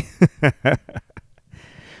everything.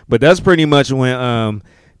 But that's pretty much when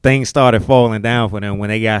things started falling down for them, when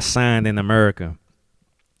they got signed in America.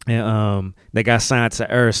 And they got signed to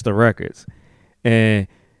Arista Records.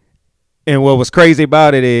 And what was crazy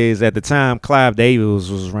about it is, at the time, Clive Davis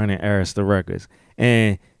was running Arista Records,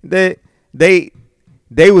 and they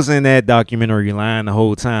was in that documentary line the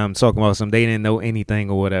whole time talking about something. They didn't know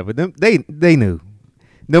anything or whatever. They knew.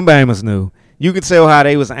 Them Bammers knew. You could tell how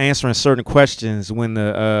they was answering certain questions when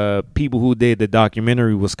the people who did the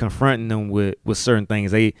documentary was confronting them with certain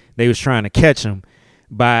things. They was trying to catch them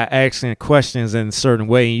by asking questions in a certain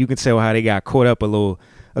way, and you can tell how they got caught up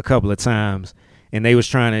a couple of times. And they was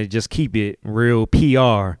trying to just keep it real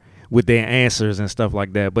PR with their answers and stuff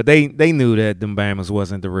like that. But they knew that them Bammers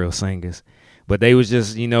wasn't the real singers. But they was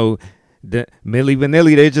just, you know, the Milli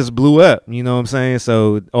Vanilli, they just blew up. You know what I'm saying?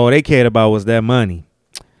 So all they cared about was that money.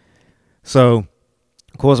 So,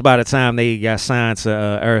 of course, by the time they got signed to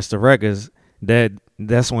Arista Records,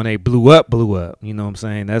 that's when they blew up. You know what I'm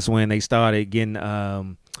saying? That's when they started getting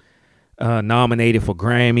nominated for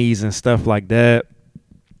Grammys and stuff like that.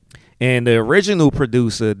 And the original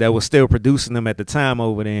producer that was still producing them at the time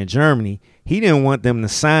over there in Germany, he didn't want them to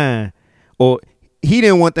sign, or he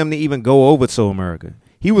didn't want them to even go over to America.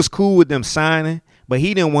 He was cool with them signing, but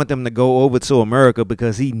he didn't want them to go over to America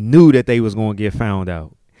because he knew that they was going to get found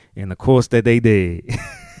out. And of course that they did.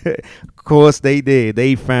 Of course they did.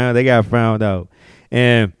 They got found out.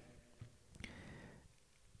 And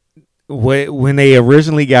when they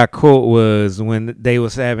originally got caught was when they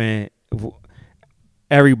was having...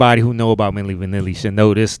 Everybody who know about Milli Vanilli should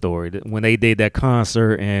know this story. When they did that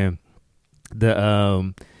concert and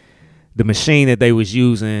the machine that they was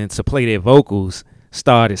using to play their vocals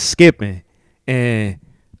started skipping, and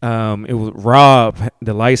it was Rob,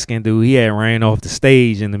 the light-skinned dude, he had ran off the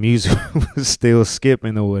stage and the music was still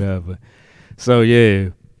skipping or whatever. So yeah,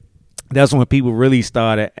 that's when people really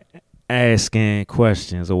started asking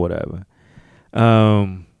questions or whatever.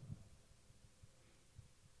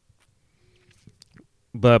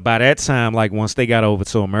 But by that time, like once they got over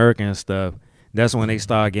to America and stuff, that's when they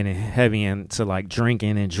started getting heavy into like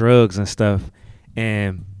drinking and drugs and stuff.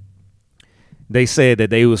 And they said that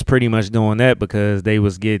they was pretty much doing that because they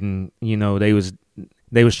was getting, you know, they was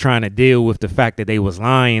trying to deal with the fact that they was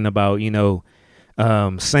lying about, you know,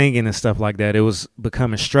 singing and stuff like that. It was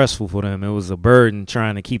becoming stressful for them. It was a burden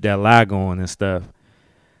trying to keep that lie going and stuff.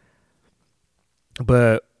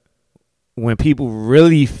 But when people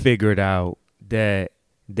really figured out that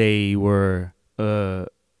they were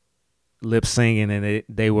lip singing and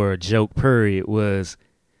they were a joke, period, was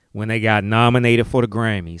when they got nominated for the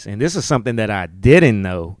Grammys. And this is something that I didn't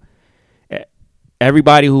know.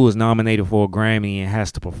 Everybody who was nominated for a Grammy and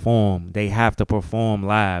has to perform, they have to perform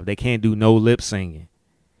live. They can't do no lip singing.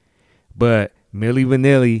 But Milli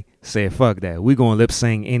Vanilli said, fuck that. We're going to lip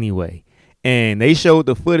sing anyway. And they showed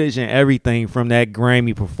the footage and everything from that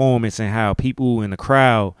Grammy performance and how people in the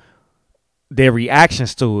crowd, their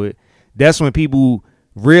reactions to it. That's when people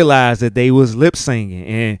realized that they was lip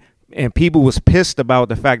singing. And people was pissed about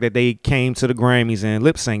the fact that they came to the Grammys and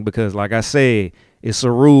lip sync because, like I said, it's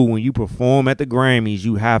a rule when you perform at the Grammys,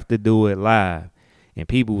 you have to do it live. And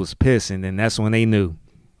people was pissed, and then that's when they knew.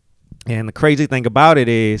 And the crazy thing about it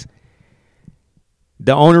is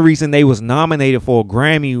the only reason they was nominated for a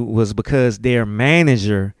Grammy was because their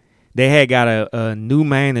manager, they had got a new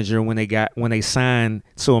manager when they signed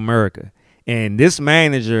to America. And this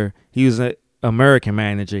manager, he was an American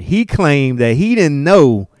manager. He claimed that he didn't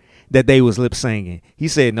know that they was lip singing. He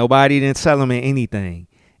said nobody didn't tell him anything.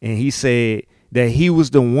 And he said that he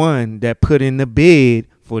was the one that put in the bid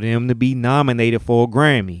for them to be nominated for a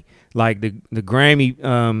Grammy. Like the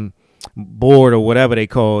Grammy board or whatever they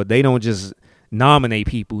call it, they don't just nominate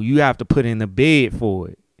people. You have to put in the bid for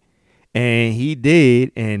it. And he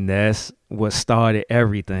did, and that's what started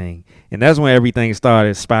everything. And that's when everything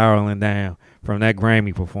started spiraling down from that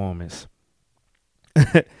Grammy performance.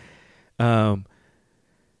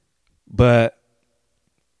 But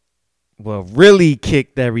what really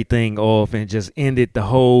kicked everything off and just ended the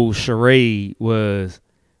whole charade was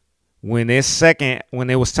when it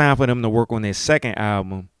was time for them to work on their second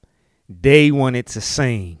album, they wanted to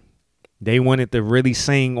sing. They wanted to really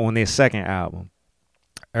sing on their second album.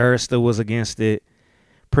 Arista was against it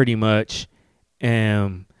pretty much.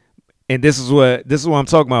 And this is what I'm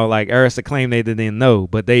talking about. Like Arista claimed they didn't know,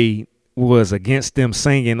 but they was against them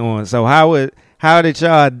singing on. So how y'all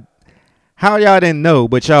didn't know,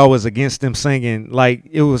 but y'all was against them singing? Like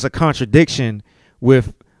it was a contradiction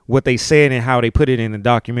with what they said and how they put it in the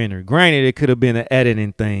documentary. Granted, it could have been an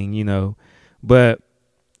editing thing, but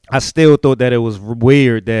I still thought that it was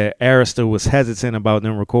weird that Arista was hesitant about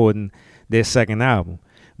them recording their second album.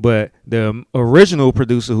 But the original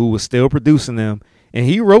producer who was still producing them, and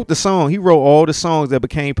he wrote all the songs that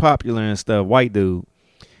became popular and stuff, white dude.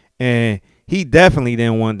 And he definitely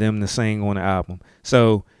didn't want them to sing on the album.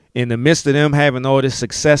 So in the midst of them having all this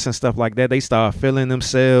success and stuff like that, they started feeling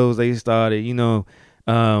themselves. They started,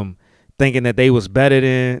 thinking that they was better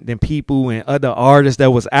than people and other artists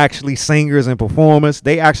that was actually singers and performers.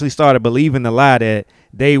 They actually started believing the lie that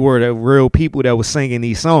they were the real people that was singing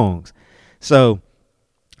these songs. So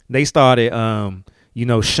they started,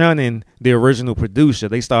 shunning the original producer.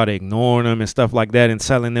 They started ignoring them and stuff like that and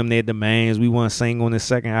telling them their demands. We want to sing on this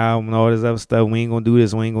second album and all this other stuff. We ain't going to do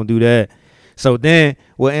this. We ain't going to do that. So then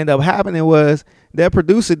what ended up happening was that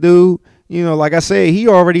producer dude, like I said, he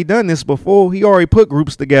already done this before. He already put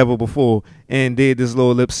groups together before and did this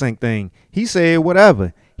little lip sync thing. He said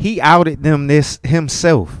whatever. He outed them this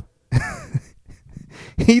himself.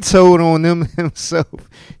 He told on them himself.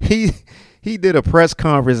 He did a press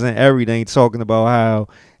conference and everything talking about how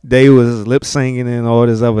they was lip singing and all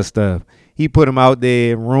this other stuff. He put them out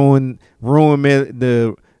there and ruined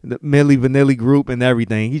the Milli Vanilli group and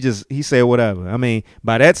everything. He said whatever. I mean,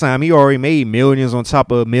 by that time he already made millions on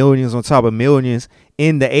top of millions on top of millions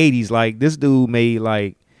in the 80s. Like this dude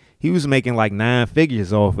he was making like 9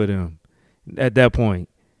 figures off of them at that point.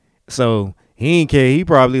 So he didn't care. He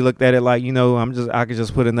probably looked at it like, I could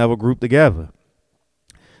just put another group together.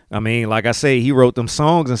 I mean, like I say, he wrote them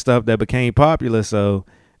songs and stuff that became popular. So,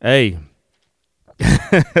 hey,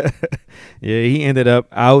 yeah, he ended up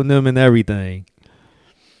outing them and everything.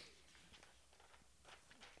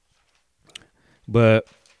 But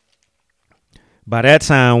by that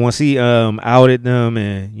time, once he outed them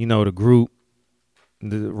and the group,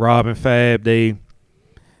 the Rob and Fab, they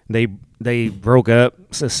broke up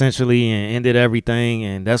essentially and ended everything,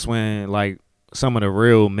 and that's when like some of the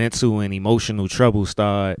real mental and emotional trouble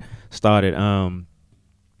started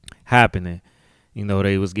happening.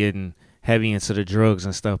 They was getting heavy into the drugs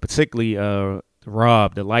and stuff, particularly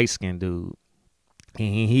Rob, the light-skinned dude.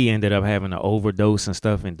 He ended up having an overdose and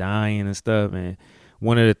stuff and dying and stuff. And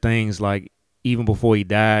one of the things, like, even before he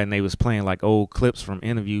died and they was playing, like, old clips from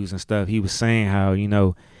interviews and stuff, he was saying how,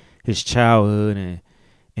 his childhood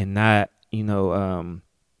and not,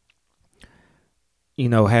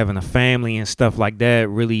 having a family and stuff like that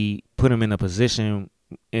really put him in a position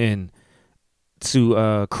and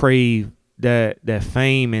to crave that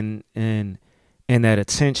fame and that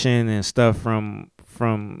attention and stuff from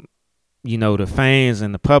the fans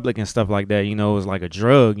and the public and stuff like that. It was like a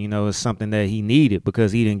drug. It's something that he needed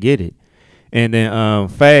because he didn't get it. And then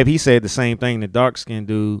Fab, he said the same thing. The dark skinned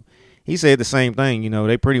dude, he said the same thing.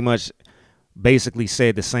 They pretty much basically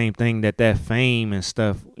said the same thing, that fame and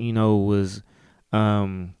stuff, was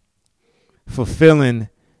fulfilling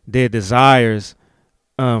their desires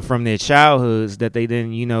from their childhoods that they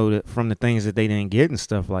didn't, from the things that they didn't get and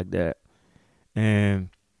stuff like that. And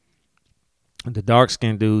the dark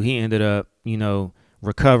skinned dude, he ended up,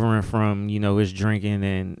 recovering from, his drinking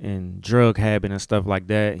and drug habit and stuff like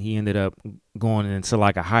that. He ended up going into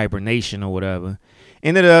like a hibernation or whatever.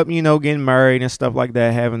 Ended up, getting married and stuff like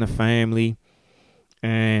that, having a family.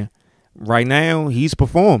 And right now he's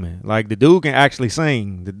performing. Like the dude can actually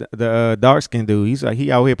sing. The dark skinned dude,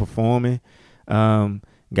 he out here performing.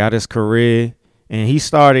 Got his career, and he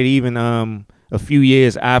started even a few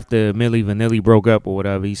years after Milli Vanilli broke up or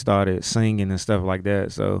whatever. He started singing and stuff like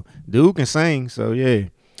that. So dude can sing. So yeah,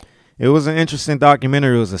 it was an interesting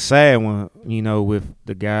documentary. It was a sad one, with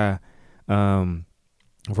the guy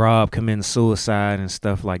Rob committing suicide and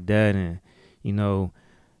stuff like that, and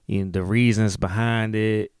the reasons behind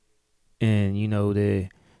it, and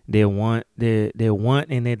their want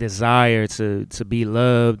and their desire to be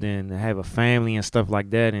loved and have a family and stuff like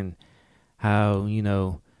that, and how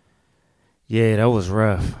yeah, that was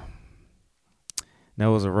rough. That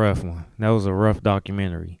was a rough one. That was a rough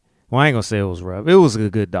documentary. Well, I ain't gonna say it was rough. It was a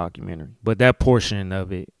good documentary, but that portion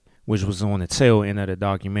of it, which was on the tail end of the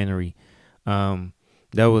documentary, it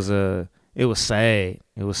was sad.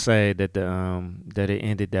 It was sad that that it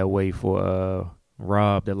ended that way for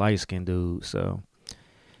Rob, the light skinned dude. So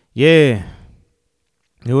yeah,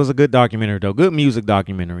 it was a good documentary though. Good music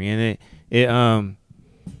documentary, and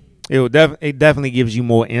it definitely gives you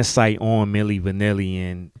more insight on Milli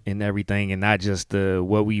Vanilli and everything, and not just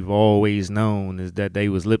what we've always known is that they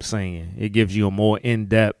was lip singing. It gives you a more in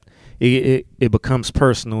depth. It becomes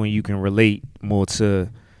personal, and you can relate more to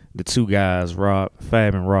the two guys, Fab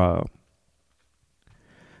and Rob.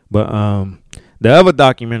 But the other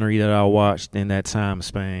documentary that I watched in that time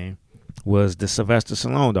span was the Slyvester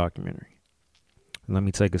Stallone documentary. Let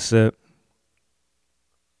me take a sip.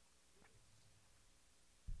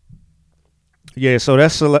 Yeah, so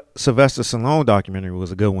that Slyvester Stallone documentary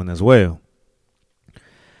was a good one as well.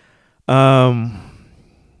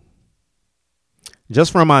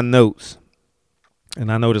 Just from my notes,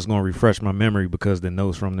 and I know this is going to refresh my memory because the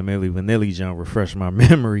notes from the Milli Vanilli jump refresh my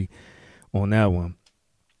memory on that one.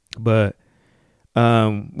 But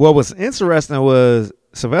what was interesting was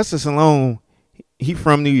Slyvester Stallone, he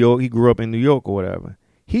from New York. He grew up in New York or whatever.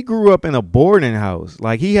 He grew up in a boarding house.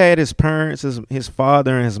 Like he had his parents, his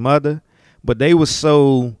father and his mother, but they was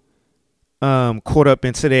so caught up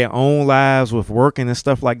into their own lives with working and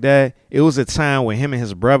stuff like that. It was a time when him and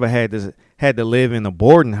his brother had to live in a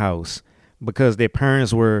boarding house because their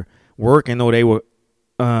parents were working or they were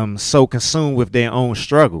so consumed with their own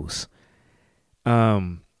struggles.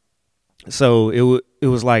 So it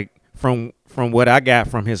was like from what I got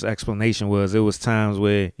from his explanation was it was times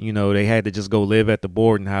where they had to just go live at the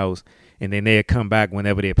boarding house, and then they'd come back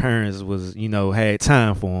whenever their parents was had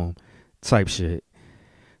time for them, type shit.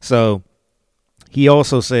 So he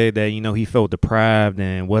also said that he felt deprived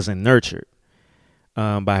and wasn't nurtured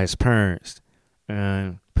by his parents,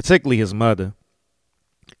 particularly his mother.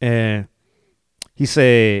 And he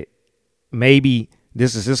said maybe.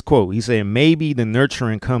 This is his quote. He said, maybe the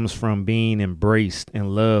nurturing comes from being embraced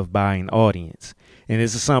and loved by an audience. And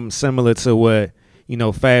this is something similar to what,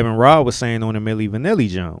 Fab and Rob was saying on the Milli Vanilli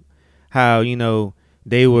jump. How,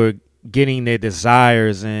 they were getting their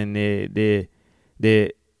desires and their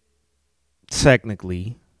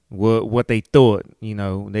technically what they thought,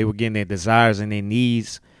 they were getting their desires and their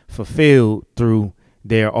needs fulfilled through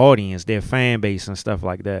their audience, their fan base and stuff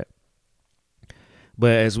like that.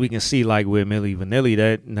 But as we can see, like with Milli Vanilli,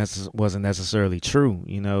 that wasn't necessarily true.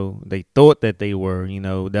 They thought that they were,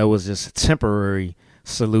 that was just a temporary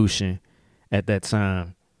solution at that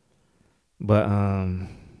time. But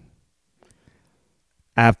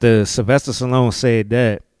after Slyvester Stallone said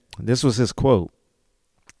that, this was his quote.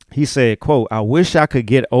 He said, quote, "I wish I could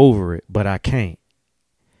get over it, but I can't."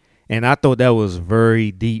 And I thought that was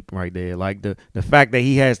very deep right there. Like the fact that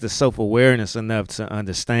he has the self-awareness enough to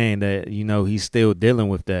understand that, he's still dealing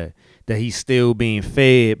with that he's still being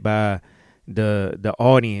fed by the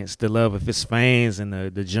audience, the love of his fans and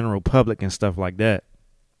the general public and stuff like that.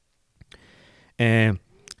 And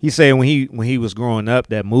he said when he was growing up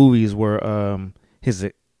that movies were his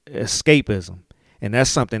escapism, and that's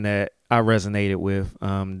something that I resonated with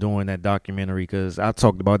during that documentary, because I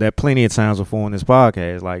talked about that plenty of times before on this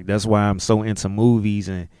podcast. Like, that's why I'm so into movies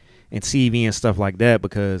and TV and stuff like that,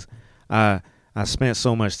 because I spent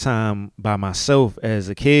so much time by myself as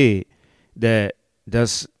a kid that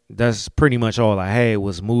that's pretty much all I had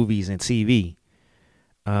was movies and TV.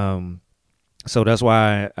 So that's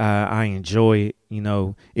why I enjoy it. You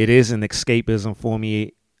know, it is an escapism for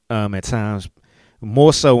me at times,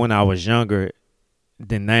 more so when I was younger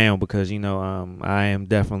than now, because, you know, I am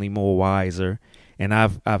definitely more wiser, and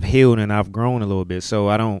I've healed and I've grown a little bit. So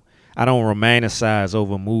I don't romanticize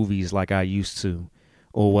over movies like I used to,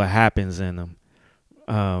 or what happens in them.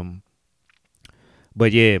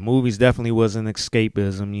 But yeah, movies definitely was an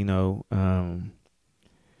escapism, you know.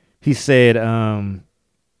 He said,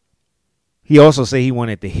 he also said he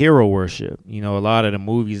wanted the hero worship. You know, a lot of the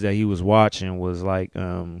movies that he was watching was like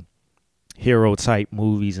hero type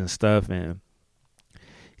movies and stuff. And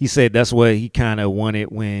he said that's what he kind of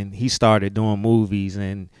wanted when he started doing movies.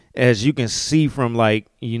 And as you can see from, like,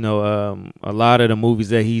 you know, a lot of the movies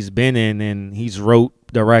that he's been in and he's wrote,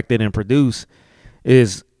 directed, and produced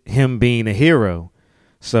is him being a hero.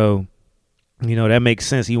 So, you know, that makes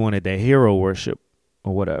sense. He wanted that hero worship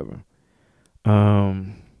or whatever.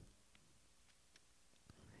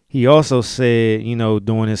 He also said, you know,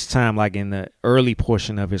 during his time, like in the early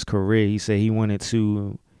portion of his career, he said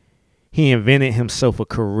he invented himself a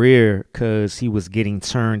career because he was getting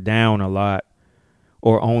turned down a lot,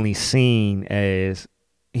 or only seen as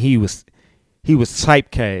he was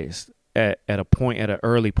typecast at an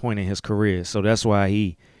early point in his career. So that's why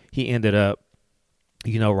he ended up,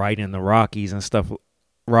 you know, writing the Rockies and stuff,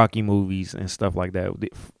 Rocky movies and stuff like that.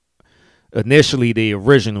 Initially, the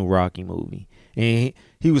original Rocky movie, and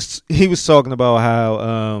he was talking about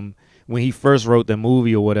how when he first wrote the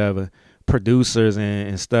movie or whatever, producers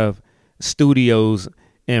and stuff, studios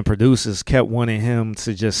and producers kept wanting him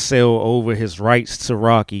to just sell over his rights to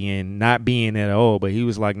Rocky and not being at all. But he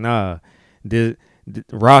was like, nah, the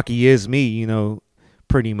Rocky is me, you know,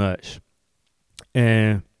 pretty much.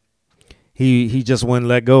 And he just wouldn't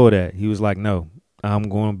let go of that. He was like, no, I'm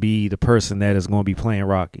going to be the person that is going to be playing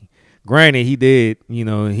Rocky. Granted, he did, you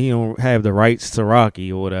know, he don't have the rights to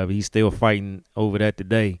Rocky or whatever. He's still fighting over that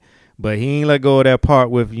today. But he ain't let go of that part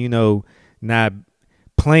with, you know, not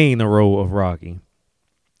playing the role of Rocky.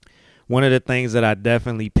 One of the things that I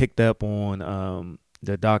definitely picked up on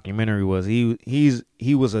the documentary was he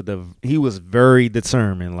was very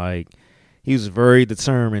determined. Like, he was very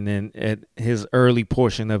determined in at his early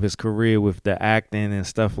portion of his career with the acting and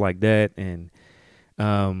stuff like that, and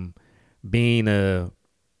being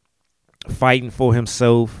fighting for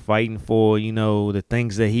himself, fighting for, you know, the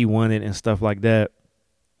things that he wanted and stuff like that.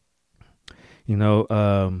 You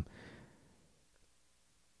know,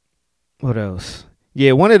 what else?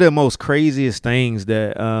 Yeah, one of the most craziest things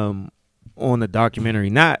that on the documentary,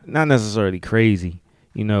 not necessarily crazy,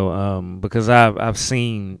 you know, because I've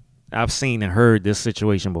seen and heard this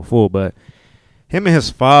situation before, but him and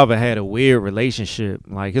his father had a weird relationship.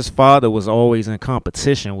 Like, his father was always in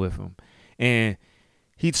competition with him, and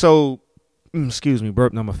he told,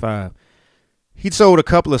 burp number 5. He told a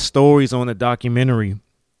couple of stories on the documentary.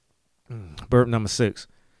 Burp number 6.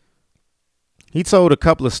 He told a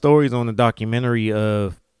couple of stories on the documentary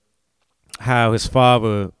of how his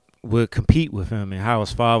father would compete with him and how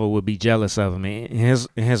his father would be jealous of him. And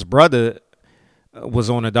his brother was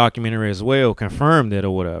on the documentary as well, confirmed it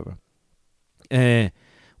or whatever. And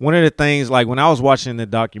one of the things, like, when I was watching the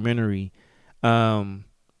documentary, I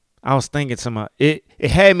was thinking to my, it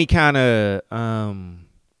had me kind of,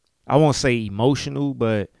 I won't say emotional,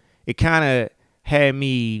 but it kind of had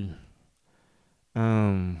me,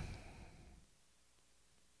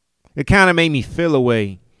 it kind of made me feel a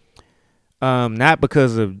way, not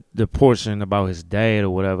because of the portion about his dad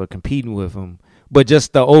or whatever competing with him, but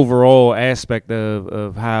just the overall aspect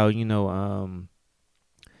of how, you know,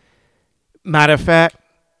 matter of fact,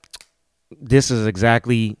 this is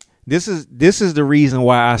the reason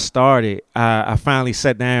why I finally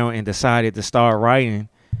sat down and decided to start writing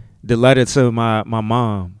the letter to my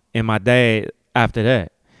mom and my dad. After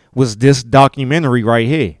that was this documentary right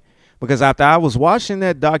here, because after I was watching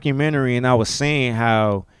that documentary and I was seeing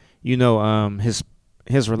how, you know,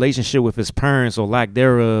 his relationship with his parents or lack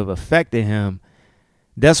thereof affected him,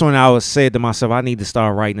 that's when I said to myself, I need to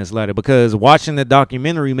start writing this letter, because watching the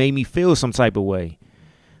documentary made me feel some type of way.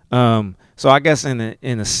 So I guess in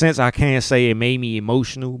a sense, I can't say it made me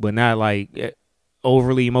emotional, but not like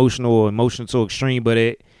overly emotional or emotional to extreme, but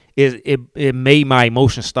it made my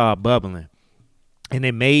emotions start bubbling. And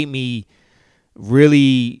it made me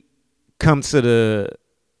really come to the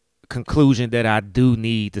conclusion that I do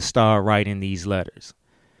need to start writing these letters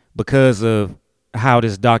because of how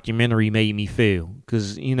this documentary made me feel.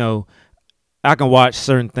 Because, I can watch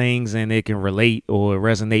certain things and it can relate or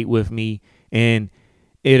resonate with me, and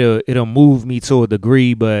it'll move me to a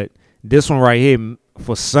degree. But this one right here,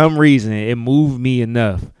 for some reason, it moved me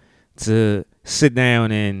enough to sit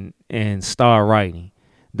down and start writing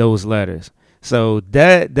those letters. So all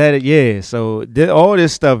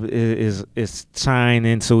this stuff is tying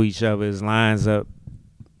into each other, it lines up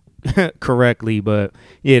correctly. But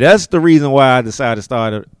yeah, that's the reason why I decided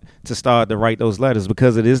to write those letters,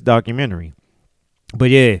 because of this documentary. But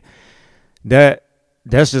yeah,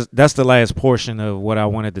 that's the last portion of what I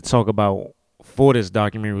wanted to talk about for this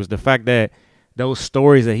documentary, was the fact that those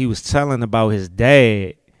stories that he was telling about his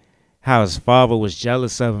dad, how his father was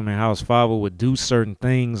jealous of him and how his father would do certain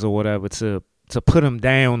things or whatever to put him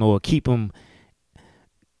down or keep him,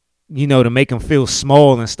 to make him feel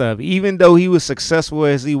small and stuff. Even though he was successful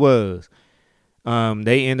as he was,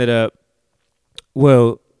 they ended up,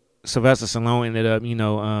 Sylvester Stallone ended up,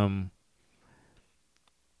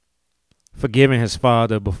 forgiving his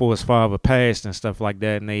father before his father passed and stuff like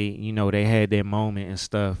that. And they had their moment and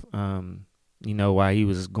stuff, while he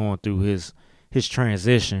was going through his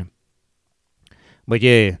transition. But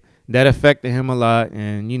yeah, that affected him a lot.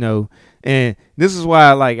 And, and this is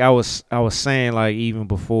why, like I was saying, like, even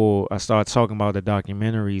before I started talking about the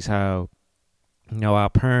documentaries, how, our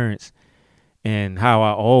parents, and how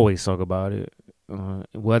I always talk about it,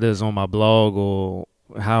 whether it's on my blog or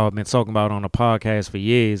how I've been talking about on the podcast for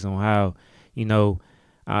years, on how,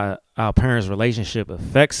 our parents' relationship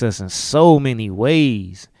affects us in so many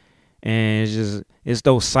ways. And it's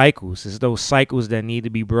those cycles. It's those cycles that need to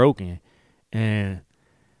be broken. And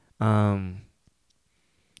I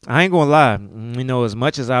ain't gonna lie, as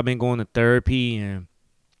much as I've been going to therapy and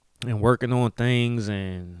working on things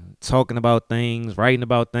and talking about things, writing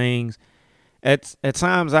about things, at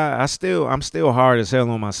times I'm still hard as hell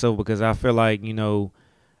on myself, because I feel like,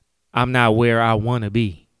 I'm not where I want to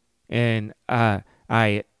be. And I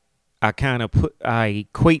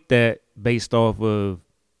equate that based off of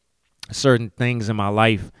certain things in my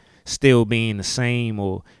life still being the same,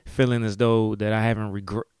 or feeling as though that I've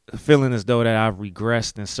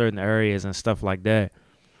regressed in certain areas and stuff like that.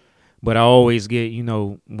 But I always get,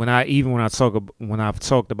 when I've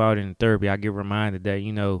talked about it in therapy, I get reminded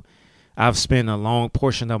that, I've spent a long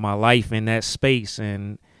portion of my life in that space,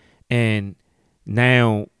 and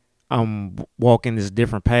now I'm walking this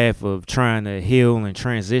different path of trying to heal and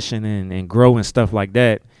transition and grow and stuff like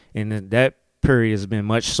that. And that period has been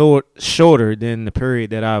much shorter than the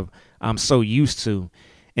period that I'm so used to.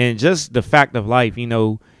 And just the fact of life,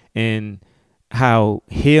 and how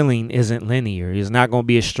healing isn't linear. It's not going to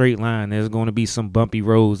be a straight line. There's going to be some bumpy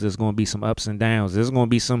roads. There's going to be some ups and downs. There's going to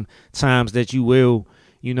be some times that you will,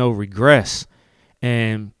 regress.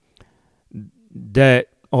 And that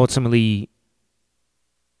ultimately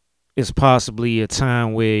is possibly a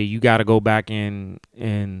time where you got to go back and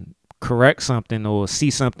correct something or see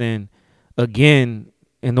something again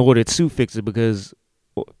in order to fix it, because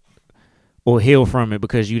or heal from it,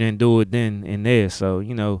 because you didn't do it then and there. So,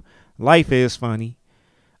 life is funny.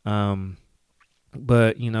 But,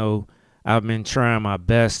 I've been trying my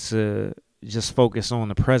best to just focus on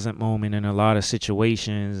the present moment in a lot of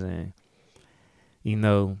situations, and,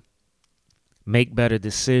 make better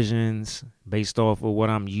decisions based off of what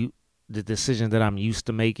the decisions that I'm used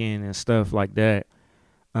to making and stuff like that.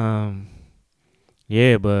 But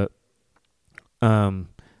the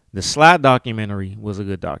Sly documentary was a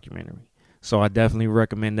good documentary. So I definitely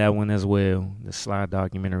recommend that one as well, the Sly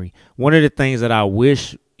documentary. One of the things that I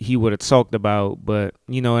wish he would have talked about, but,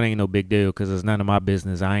 it ain't no big deal because it's none of my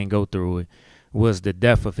business, I ain't go through it, was the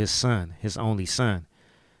death of his son, his only son.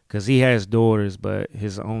 Because he has daughters, but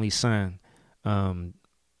his only son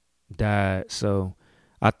died. So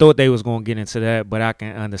I thought they was going to get into that, but I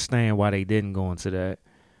can understand why they didn't go into that.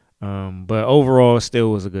 But overall, it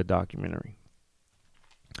still was a good documentary.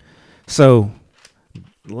 So,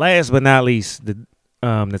 last but not least, the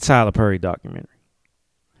Tyler Perry documentary.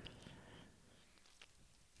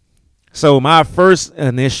 So my first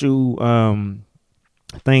initial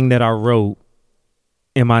thing that I wrote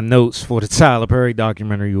in my notes for the Tyler Perry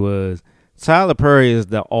documentary was, Tyler Perry is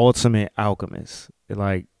the ultimate alchemist.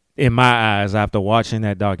 Like, in my eyes, after watching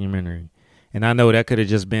that documentary. And I know that could have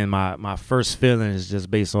just been my first feelings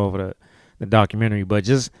just based off of the documentary, but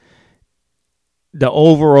just the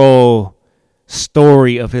overall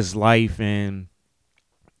story of his life and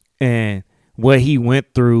what he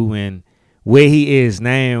went through and where he is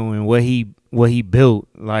now and what he what he built,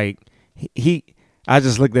 like he I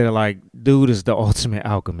just looked at it like, dude is the ultimate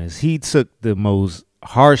alchemist. He took the most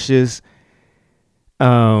harshest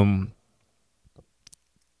trauma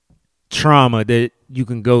that you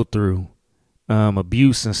can go through,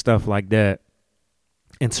 abuse and stuff like that,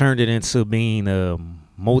 and turned it into being a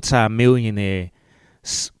multi-millionaire,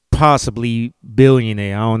 possibly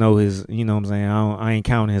billionaire. I don't know his, you know what I'm saying? I ain't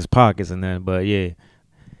counting his pockets and nothing, but yeah.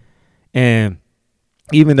 And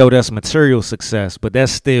even though that's material success, but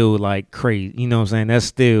that's still like crazy. You know what I'm saying? That's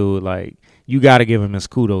still like, you got to give him his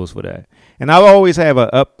kudos for that. And I always have an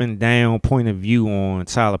up and down point of view on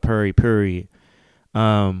Tyler Perry, period.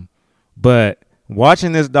 But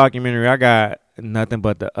watching this documentary, I got nothing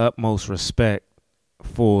but the utmost respect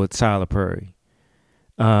for Tyler Perry.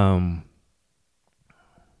 One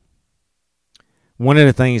of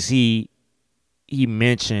the things he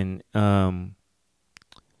mentioned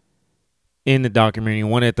in the documentary,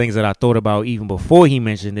 one of the things that I thought about even before he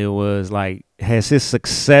mentioned it was like, has his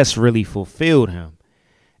success really fulfilled him?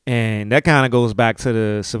 And that kind of goes back to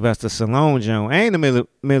the Slyvester Stallone joint and the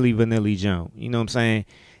Milli Vanilli joint. You know what I'm saying?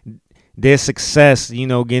 Their success, you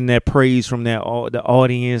know, getting that praise from the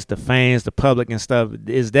audience, the fans, the public and stuff,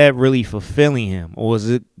 is that really fulfilling him? Or is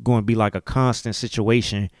it going to be like a constant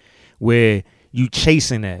situation where you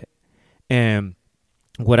chasing that? And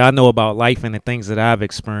what I know about life and the things that I've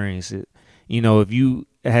experienced, you know, if you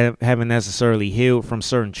haven't necessarily healed from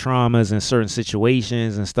certain traumas and certain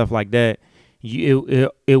situations and stuff like that,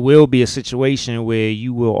 it will be a situation where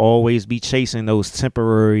you will always be chasing those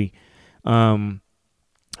temporary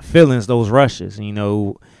feelings, those rushes, you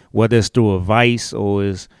know, whether it's through a vice or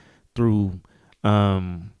is through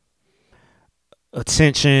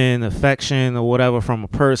attention, affection, or whatever from a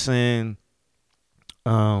person,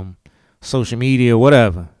 social media,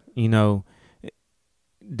 whatever, you know,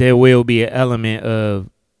 there will be an element of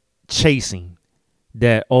chasing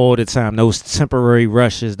that all the time, those temporary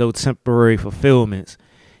rushes, those temporary fulfillments,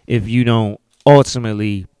 if you don't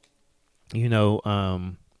ultimately, you know,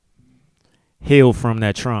 heal from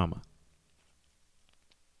that trauma.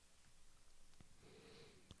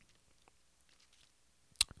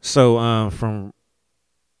 So from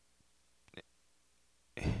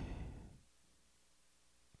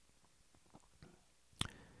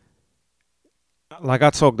like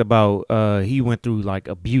I talked about, he went through like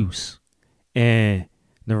abuse. And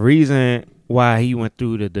the reason why he went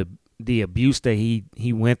through the abuse that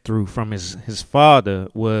he went through from his father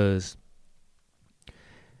was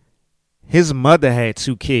his mother had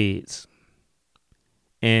 2 kids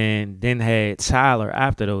and then had Tyler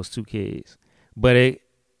after those 2 kids. But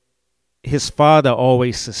his father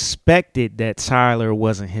always suspected that Tyler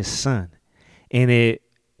wasn't his son. And it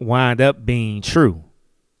wound up being true.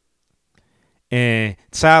 And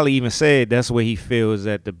Tyler even said that's where he feels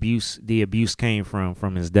that the abuse came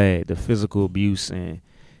from his dad. The physical abuse and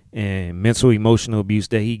mental, emotional abuse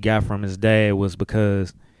that he got from his dad was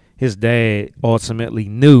because his dad ultimately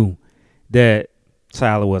knew that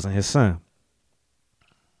Tyler wasn't his son.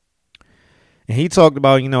 And he talked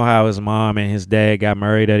about, you know, how his mom and his dad got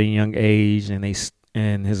married at a young age,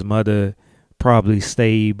 and his mother probably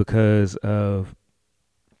stayed because of,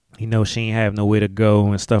 you know, she ain't have nowhere to go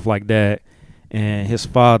and stuff like that. And his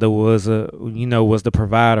father was the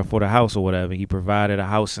provider for the house or whatever. He provided a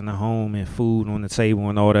house and a home and food on the table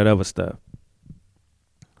and all that other stuff.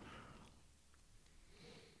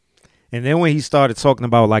 And then when he started talking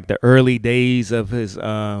about like the early days of his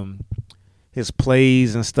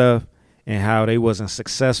plays and stuff and how they wasn't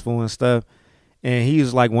successful and stuff, and he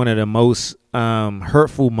was like, one of the most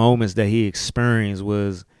hurtful moments that he experienced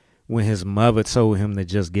was when his mother told him to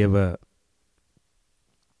just give up.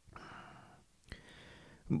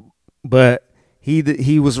 But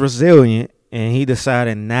he was resilient and he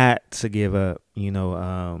decided not to give up, you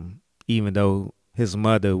know, even though his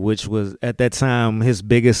mother, which was at that time his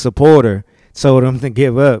biggest supporter, told him to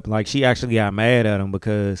give up. Like, she actually got mad at him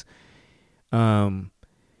because if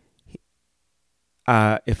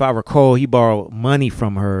I recall, he borrowed money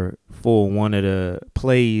from her for one of the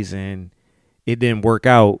plays and it didn't work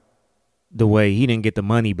out the way. He didn't get the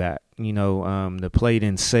money back. You know, the play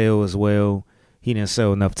didn't sell as well. He didn't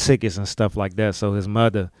sell enough tickets and stuff like that. So his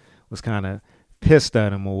mother was kind of pissed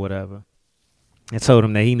at him or whatever and told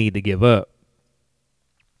him that he needed to give up.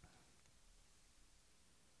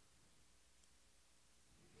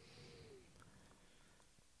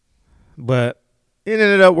 But it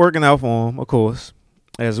ended up working out for him, of course,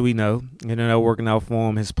 as we know. It ended up working out for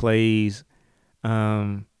him. His plays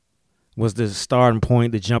was the starting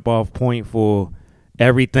point, the jump off point for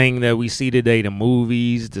everything that we see today, the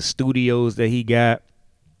movies, the studios that he got.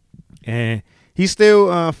 And he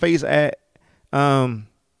still faced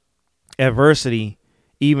adversity,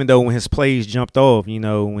 even though when his plays jumped off,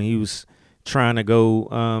 when he was trying to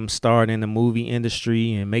go start in the movie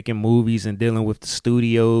industry and making movies and dealing with the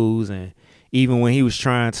studios, and even when he was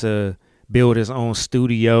trying to build his own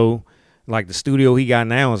studio, like the studio he got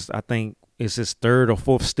now is, I think, it's his third or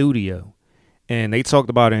fourth studio. And they talked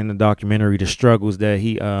about it in the documentary, the struggles that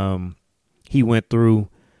he went through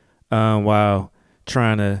while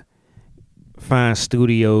trying to find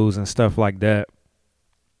studios and stuff like that.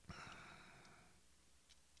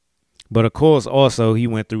 But of course, also he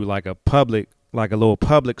went through like a little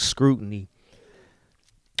public scrutiny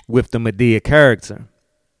with the Madea character.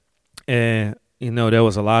 And, there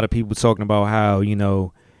was a lot of people talking about how,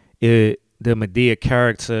 the Madea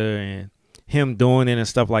character and him doing it and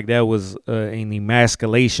stuff like that was an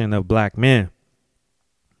emasculation of black men.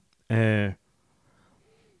 And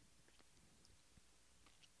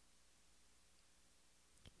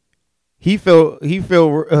he felt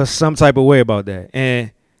some type of way about that.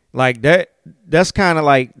 And like that was kind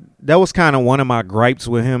of one of my gripes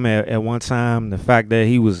with him at one time, the fact that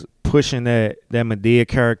he was pushing that Madea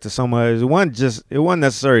character so much. It wasn't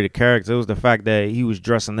necessarily the character, it was the fact that he was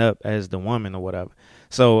dressing up as the woman or whatever.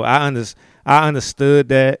 So I understood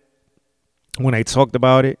that when they talked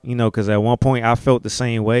about it, because at one point I felt the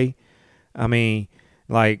same way. I mean,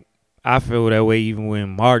 like, I feel that way even when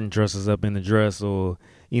Martin dresses up in the dress, or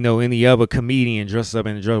any other comedian dresses up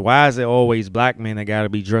in the dress. Why is it always black men that got to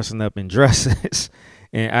be dressing up in dresses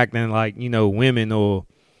and acting like, women? Or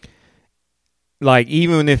like,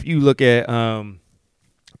 even if you look at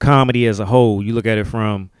comedy as a whole, you look at it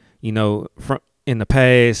from in the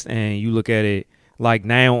past, and you look at it like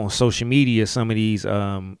now on social media, some of these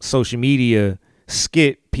social media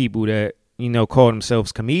skit people that, call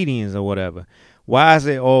themselves comedians or whatever. Why is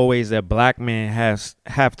it always that black men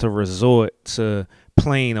have to resort to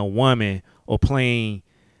playing a woman or playing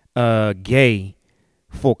gay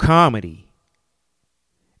for comedy?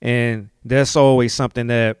 And that's always something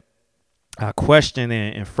that I question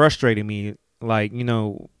and frustrated me. Like,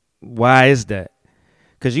 why is that?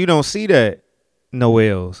 Because you don't see that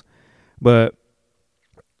nowhere else. But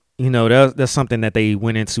that's something that they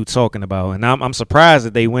went into talking about, and I'm surprised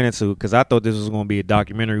that they went into, because I thought this was going to be a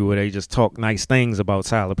documentary where they just talk nice things about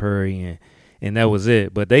Tyler Perry and that was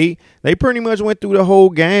it. But they pretty much went through the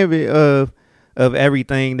whole gambit of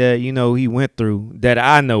everything that he went through that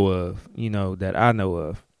I know of.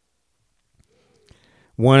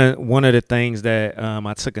 One of the things that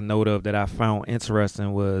I took a note of that I found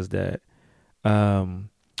interesting was that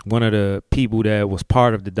one of the people that was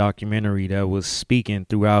part of the documentary that was speaking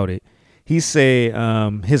throughout it, he said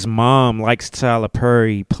his mom likes Tyler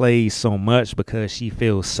Perry plays so much because she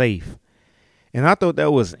feels safe. And I thought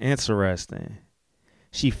that was interesting.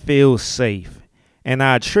 She feels safe. And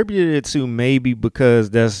I attributed it to maybe because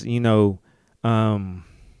that's, I don't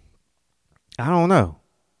know.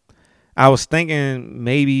 I was thinking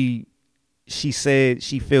maybe she said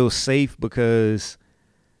she feels safe because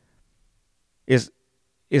it's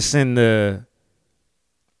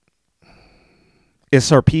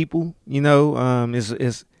her people,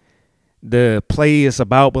 it's the play is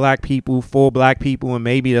about black people, for black people, and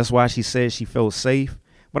maybe that's why she said she felt safe.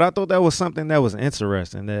 But I thought that was something that was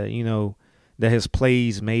interesting, that that his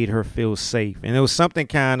plays made her feel safe. And it was something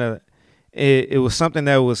it was something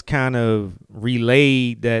that was kind of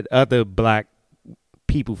relayed that other black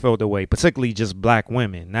people felt the way, particularly just black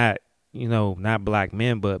women, not black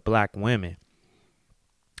men, but black women.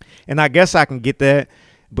 And I guess I can get that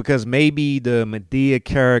because maybe the Madea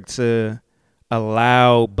character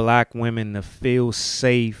allowed black women to feel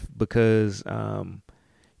safe because,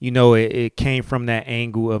 it came from that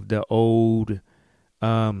angle of the old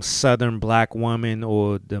Southern black woman,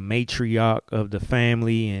 or the matriarch of the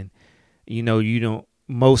family. And,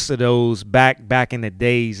 most of those back in the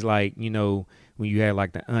days, like, when you had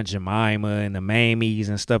like the Aunt Jemima and the Mammies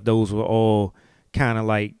and stuff, those were all kind of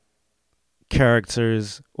like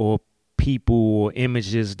characters or people or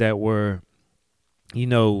images that were,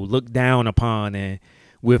 looked down upon. And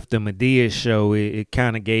with the Madea show, it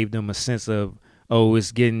kind of gave them a sense of, oh,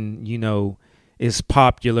 it's getting, it's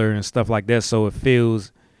popular and stuff like that. So it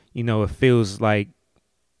feels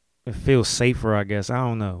safer, I guess. I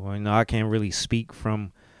don't know. I can't really speak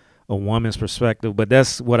from a woman's perspective, but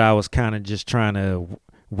that's what I was kind of just trying to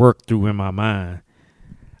work through in my mind.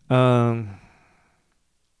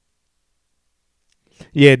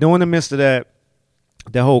 Yeah, during the midst of the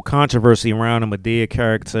whole controversy around the Madea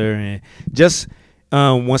character, and just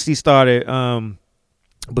once he started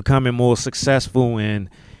becoming more successful, and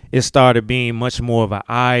it started being much more of an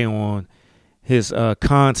eye on his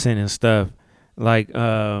content and stuff, like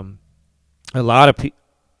a lot of people.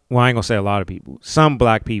 Well, I ain't gonna say a lot of people. Some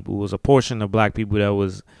black people, was a portion of black people that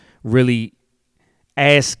was really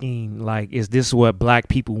asking, like, is this what black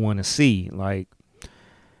people want to see? Like,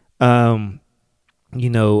 um,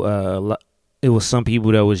 it was some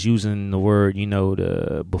people that was using the word,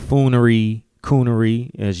 the buffoonery,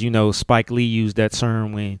 coonery, as Spike Lee used that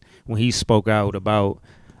term when he spoke out about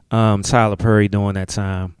Tyler Perry during that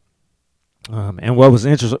time. And what was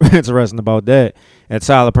interesting about that, at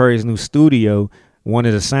Tyler Perry's new studio, one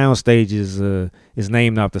of the sound stages is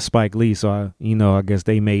named after Spike Lee, so I guess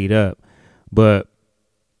they made up. But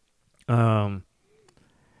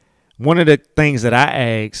one of the things that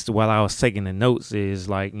I asked while I was taking the notes is,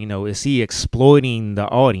 like, is he exploiting the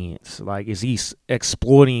audience? Like, is he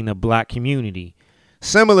exploiting the black community?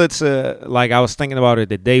 Similar to, like, I was thinking about it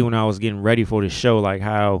the day when I was getting ready for the show, like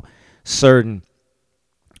how certain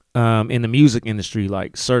in the music industry,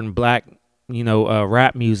 like certain black,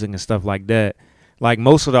 rap music and stuff like that, like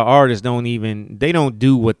most of the artists they don't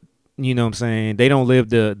do what, what I'm saying? They don't live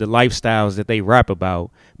the lifestyles that they rap about,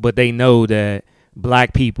 but they know that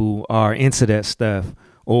black people are into that stuff,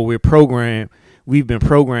 or we've been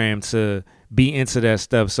programmed to be into that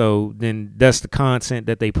stuff. So then that's the content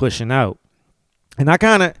that they pushing out. And I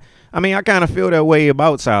kind of feel that way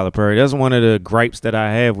about Tyler Perry. That's one of the gripes that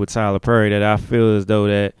I have with Tyler Perry, that I feel as though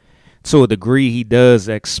that to a degree he does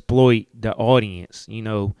exploit the audience. He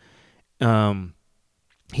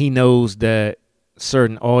knows that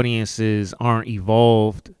certain audiences aren't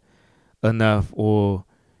evolved enough or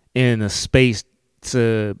in a space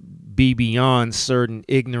to be beyond certain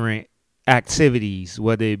ignorant activities,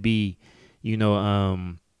 whether it be,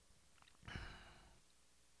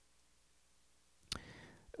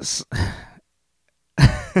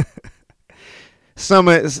 some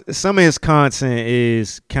of his content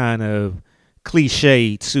is kind of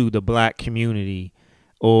cliche to the black community,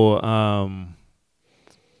 or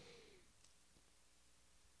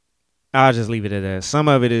I'll just leave it at that. Some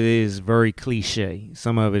of it is very cliche.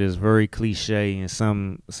 Some of it is very cliche, and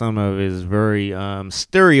some of it is very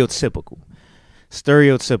stereotypical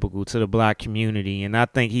to the black community. And I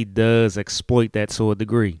think he does exploit that to a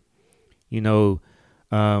degree. Some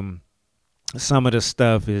of the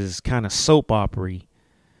stuff is kind of soap opera-y,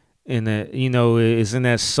 and it's in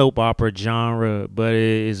that soap opera genre, but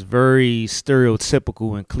it is very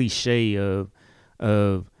stereotypical and cliche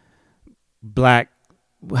of black,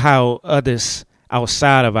 how others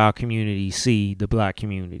outside of our community see the black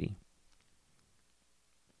community.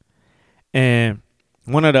 And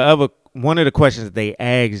one of the questions that they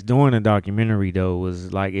asked during the documentary, though,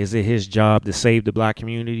 was like, is it his job to save the black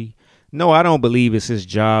community? No, I don't believe it's his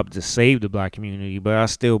job to save the black community, but I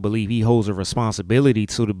still believe he holds a responsibility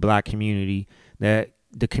to the black community, that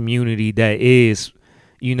the community that is,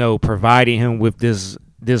 providing him with this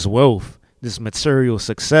wealth, this material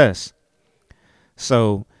success.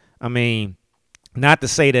 So, not to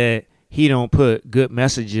say that he don't put good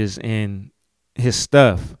messages in his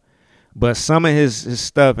stuff, but some of his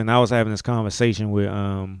stuff, and I was having this conversation with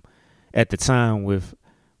at the time with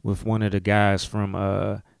one of the guys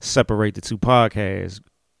from Separate the Two podcast,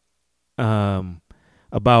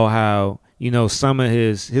 about how, some of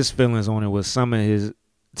his feelings on it was some of his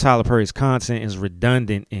Tyler Perry's content is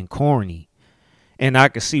redundant and corny. And I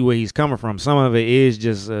can see where he's coming from. Some of it is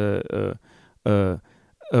just a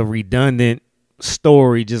redundant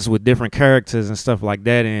story, just with different characters and stuff like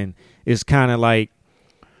that. And it's kind of like,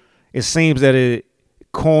 it seems that it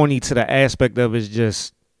corny to the aspect of it's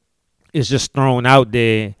just thrown out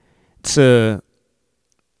there to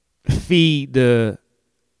feed the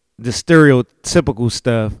stereotypical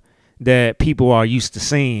stuff that people are used to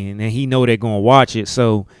seeing, and he know they're going to watch it.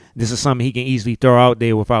 So this is something he can easily throw out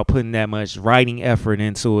there without putting that much writing effort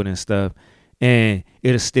into it and stuff, and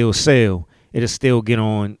it'll still sell. It'll still get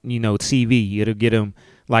on, TV. It'll get him,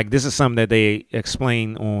 like, this is something that they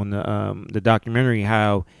explain on the documentary,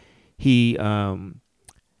 how he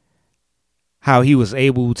was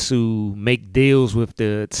able to make deals with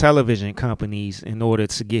the television companies in order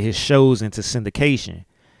to get his shows into syndication.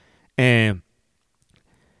 And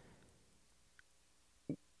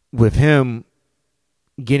with him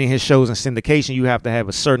getting his shows in syndication, you have to have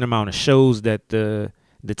a certain amount of shows that the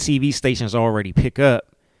TV stations already pick up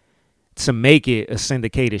to make it a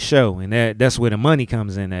syndicated show. And that's where the money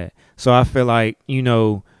comes in at. So I feel like,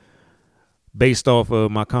 based off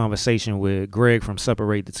of my conversation with Greg from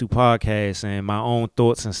Separate the Two podcasts and my own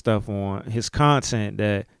thoughts and stuff on his content,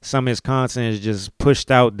 that some of his content is just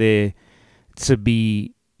pushed out there to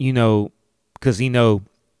be, because he know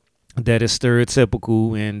that it's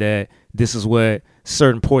stereotypical and that this is what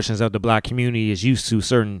certain portions of the black community is used to,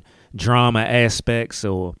 certain drama aspects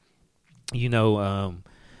or you know,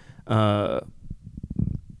 uh,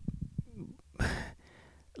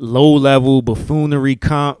 low level buffoonery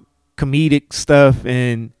comedic stuff,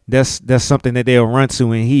 and that's something that they'll run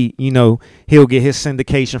to, and he'll get his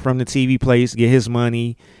syndication from the TV place, get his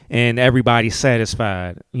money, and everybody's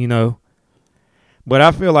satisfied. But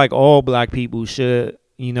I feel like all black people should,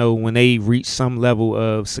 when they reach some level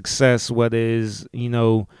of success, whether it's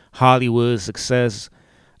Hollywood success,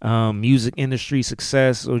 music industry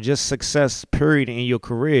success, or just success period in your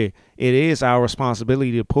career, it is our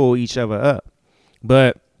responsibility to pull each other up.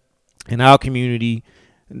 But in our community,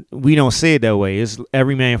 we don't see it that way. It's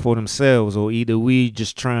every man for themselves, or either we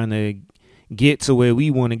just trying to get to where we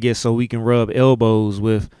want to get so we can rub elbows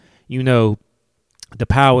with, the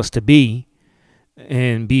powers to be,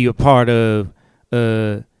 and be a part of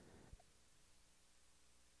a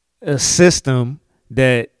system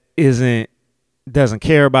that doesn't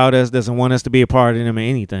care about us, doesn't want us to be a part of them or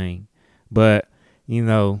anything. But,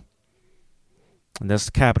 that's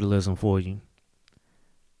capitalism for you.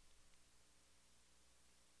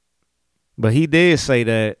 But he did say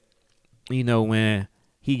that, when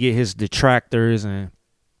he get his detractors and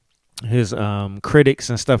his critics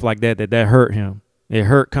and stuff like that hurt him. It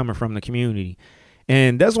hurt coming from the community.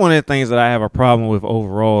 And that's one of the things that I have a problem with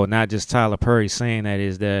overall, not just Tyler Perry saying that,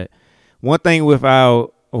 is that one thing with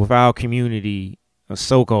our community, a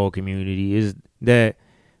so-called community, is that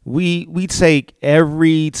we take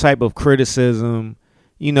every type of criticism.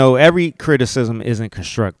 Every criticism isn't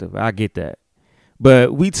constructive. I get that.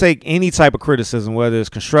 But we take any type of criticism, whether it's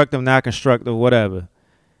constructive, not constructive, whatever,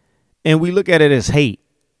 and we look at it as hate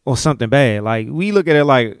or something bad. Like, we look at it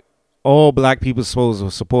like all black people supposed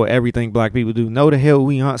to support everything black people do. No, the hell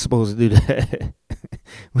we aren't supposed to do that.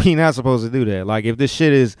 We not supposed to do that. Like, if the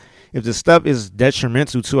stuff is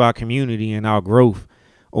detrimental to our community and our growth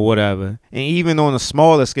or whatever, and even on a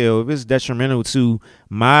smaller scale, if it's detrimental to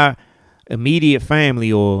my immediate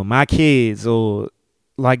family or my kids or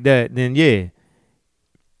like that, then yeah,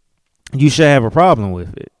 you should have a problem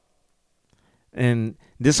with it. And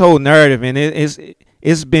this whole narrative, and it's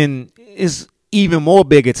even more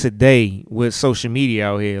bigger today with social media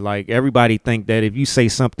out here. Like, everybody think that if you say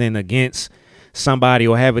something against somebody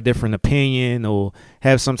or have a different opinion or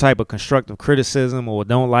have some type of constructive criticism or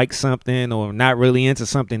don't like something or not really into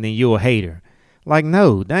something, then you're a hater. Like,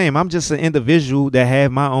 no, damn, I'm just an individual that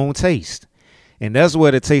have my own taste. And that's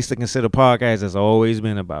what a Taste to Consider podcast has always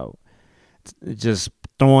been about. Just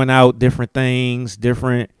throwing out different things,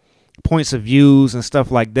 different points of views and stuff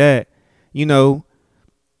like that,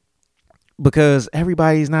 because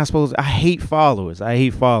everybody's not supposed to. I hate followers,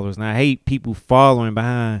 and I hate people following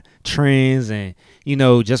behind trends, and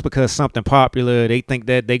just because something popular, they think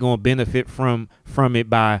that they're going to benefit from it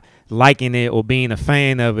by liking it or being a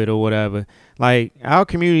fan of it or whatever. Like, our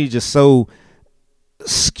community is just so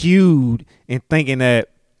skewed in thinking that,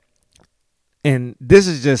 and this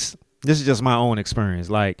is just my own experience.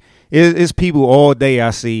 Like, it's people all day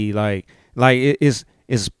I see, like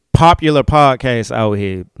it's popular podcasts out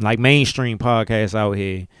here, like mainstream podcasts out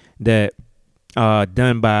here that are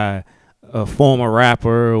done by a former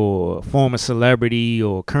rapper or former celebrity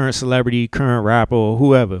or current celebrity, current rapper or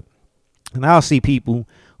whoever. And I'll see people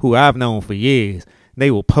who I've known for years. They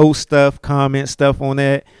will post stuff, comment stuff on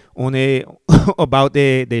their about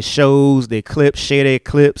their shows, their clips, share their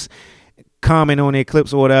clips, comment on their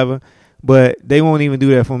clips or whatever, but they won't even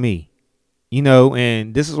do that for me.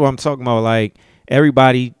 And this is what I'm talking about. Like,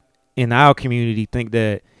 everybody in our community think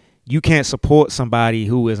that you can't support somebody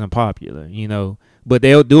who isn't popular, but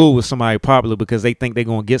they'll do it with somebody popular because they think they're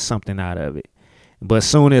going to get something out of it. But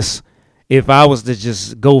soon as, if I was to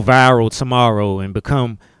just go viral tomorrow and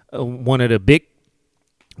become one of the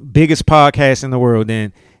biggest podcasts in the world,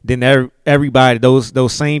 then everybody,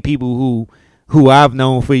 those same people who I've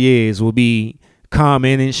known for years will be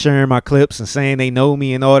commenting, sharing my clips and saying they know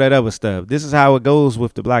me and all that other stuff. This is how it goes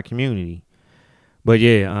with the black community. But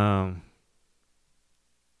yeah,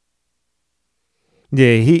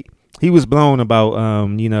 he was blown about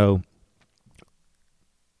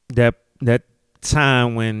that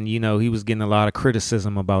time when he was getting a lot of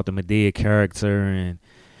criticism about the Madea character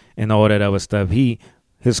and all that other stuff.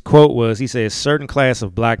 His quote was, he said, "Certain class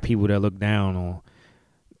of black people that look down on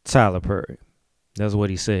Tyler Perry." That's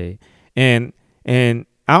what he said. And I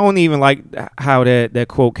don't even like how that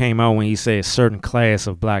quote came out when he said certain class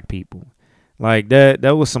of black people. Like,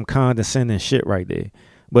 that was some condescending shit right there.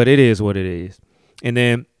 But it is what it is. And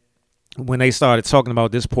then when they started talking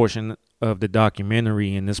about this portion of the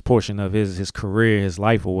documentary and this portion of his career, his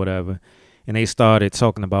life or whatever, and they started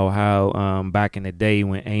talking about how back in the day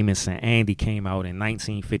when Amos and Andy came out in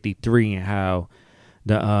 1953 and how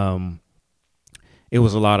the it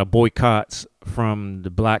was a lot of boycotts from the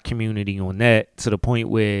black community on that, to the point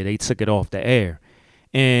where they took it off the air.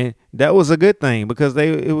 And that was a good thing, because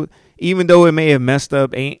even though it may have messed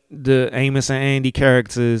up the Amos and Andy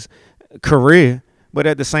characters' career, but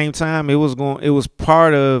at the same time, it was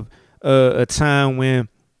part of a time when,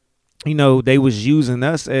 they was using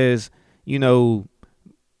us as,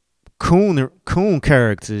 coon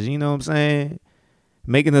characters, you know what I'm saying?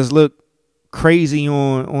 Making us look crazy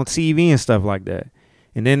on TV and stuff like that.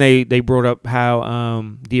 And then they brought up how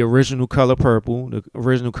the original Color Purple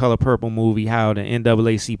movie, how the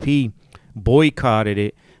NAACP boycotted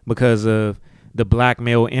it because of the black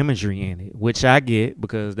male imagery in it, which I get,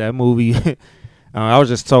 because that movie, I was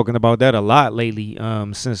just talking about that a lot lately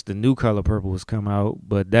since the new Color Purple has come out.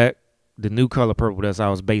 But the new Color Purple, I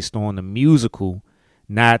was based on the musical,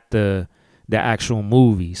 not the actual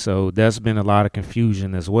movie. So that's been a lot of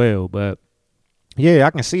confusion as well. But yeah,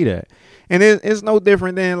 I can see that. And it's no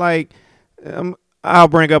different than, like, I'll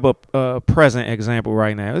bring up a present example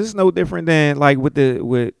right now. It's no different than, like, with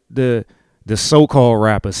the so-called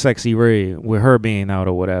rapper Sexy Red, with her being out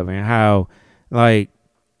or whatever, and how, like,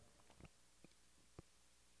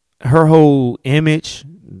 her whole image,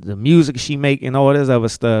 the music she make, and all this other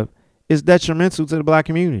stuff is detrimental to the black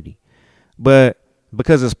community. But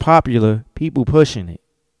because it's popular, people pushing it.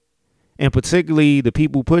 And particularly the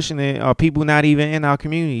people pushing it are people not even in our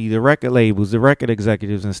community, the record labels, the record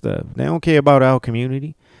executives and stuff. They don't care about our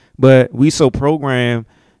community. But we so programmed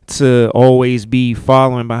to always be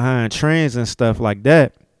following behind trends and stuff like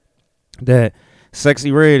that, that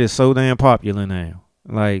Sexy Red is so damn popular now.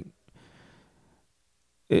 Like,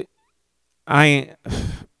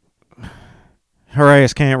 her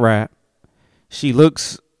ass can't rap. She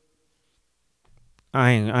looks,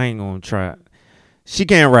 I ain't gonna try. She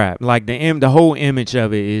can't rap. Like, the whole image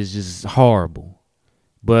of it is just horrible.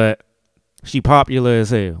 But she popular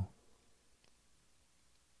as hell.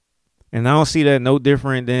 And I don't see that no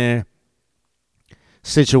different than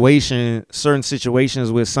certain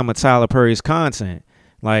situations with some of Tyler Perry's content.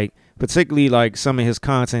 Like, particularly like some of his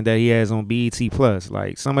content that he has on BET Plus.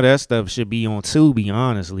 Like, some of that stuff should be on Tubi,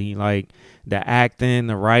 honestly. Like, the acting,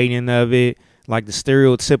 the writing of it, like the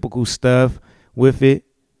stereotypical stuff with it.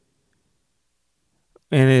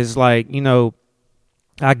 And it's like,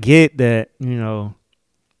 I get that, well,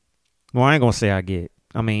 I ain't going to say I get.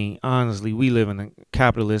 I mean, honestly, we live in a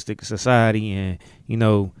capitalistic society, and,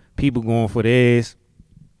 people going for theirs.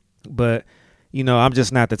 But, I'm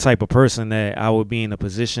just not the type of person that I would be in a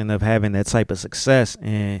position of having that type of success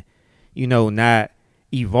and, not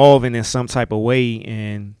evolving in some type of way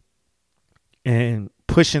and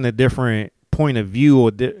pushing a different point of view or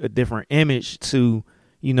a different image to,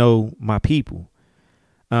 my people.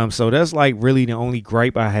 So that's like really the only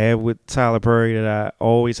gripe I have with Tyler Perry that I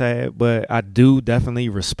always had. But I do definitely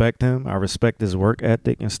respect him. I respect his work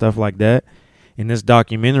ethic and stuff like that. And this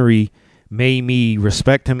documentary made me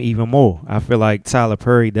respect him even more. I feel like Tyler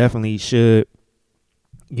Perry definitely should,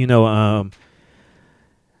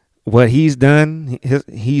 what he's done,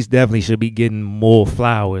 he's definitely should be getting more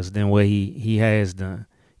flowers than what he has done.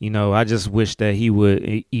 I just wish that he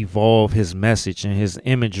would evolve his message and his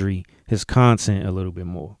imagery, his content a little bit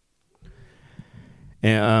more.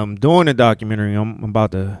 And during the documentary, I'm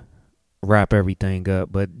about to wrap everything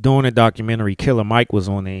up, but during the documentary, Killer Mike was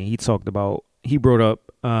on there. He brought up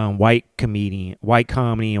white comedy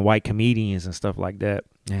and white comedians and stuff like that,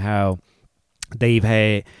 and how they've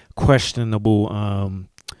had questionable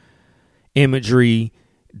imagery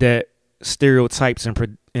that stereotypes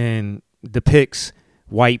and depicts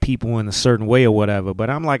white people in a certain way or whatever. But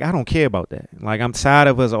I'm like, I don't care about that. Like, I'm tired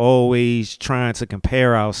of us always trying to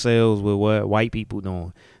compare ourselves with what white people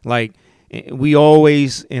doing. Like, we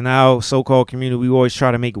always, in our so-called community, we always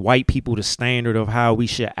try to make white people the standard of how we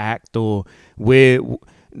should act, or where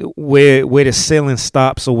the ceiling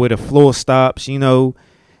stops or where the floor stops,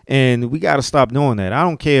 and we got to stop doing that. I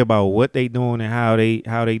don't care about what they doing and how they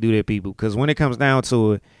do their people, because when it comes down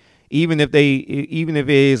to it, even if it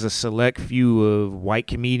is a select few of white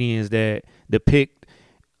comedians that depict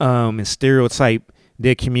and stereotype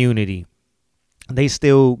their community, they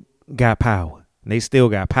still got power. They still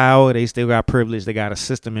got power. They still got privilege. They got a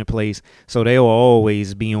system in place, so they will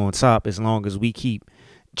always be on top as long as we keep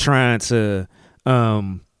trying to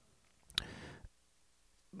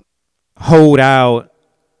hold our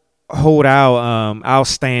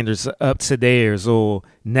standards up to theirs or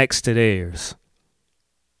next to theirs.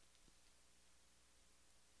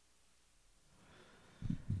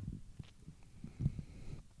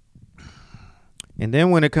 And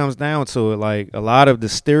then when it comes down to it, like, a lot of the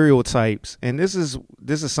stereotypes, and this is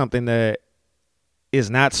something that is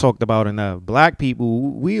not talked about enough. Black people,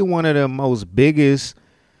 we are one of the most biggest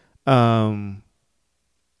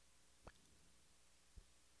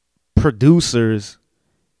producers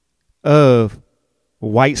of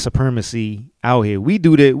white supremacy out here. We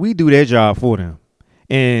do that. We do their job for them,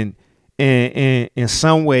 and in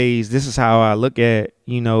some ways, this is how I look at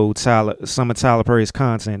some of Tyler Perry's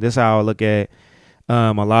content. This is how I look at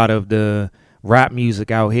a lot of the rap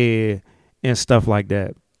music out here and stuff like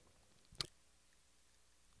that.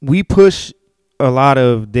 We push a lot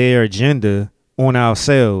of their agenda on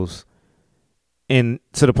ourselves, and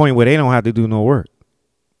to the point where they don't have to do no work.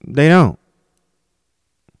 They don't.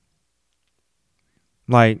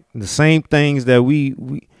 Like the same things that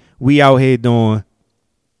we out here doing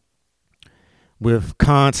with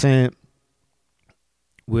content,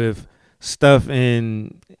 with stuff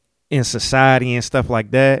in society and stuff like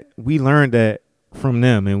that. We learned that from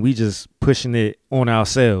them, and we just pushing it on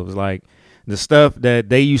ourselves. Like the stuff that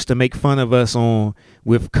they used to make fun of us on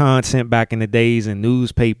with content back in the days, and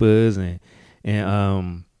newspapers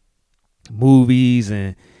and movies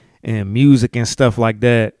and music and stuff like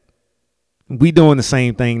that. We doing the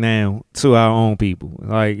same thing now to our own people.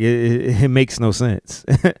 Like it makes no sense.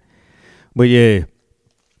 But yeah,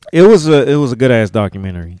 it was a good ass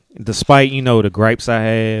documentary. Despite the gripes I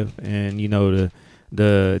have, and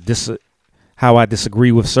how I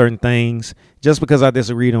disagree with certain things. Just because I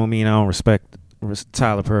disagree don't mean I don't respect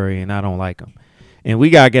Tyler Perry and I don't like him. And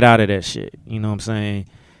we gotta get out of that shit. You know what I'm saying?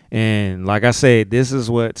 And like I said, this is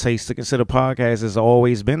what Taste to Consider podcast has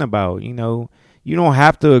always been about. You don't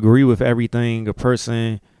have to agree with everything a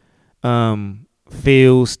person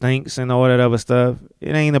feels, thinks, and all that other stuff.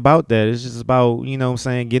 It ain't about that. It's just about,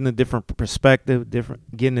 getting a different perspective,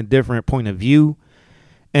 getting a different point of view,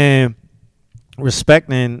 and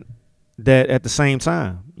respecting that at the same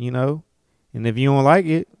time, And if you don't like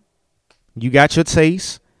it, you got your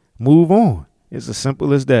taste, move on. It's as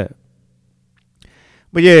simple as that.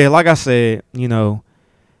 But yeah, like I said, it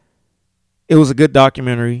was a good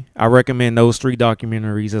documentary. I recommend those 3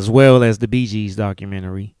 documentaries as well as the Bee Gees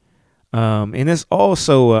documentary. And it's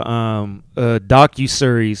also a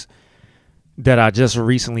docuseries that I just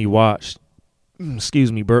recently watched.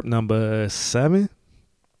 Excuse me, burp number 7,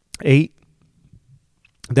 8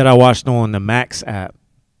 that I watched on the Max app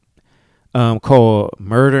called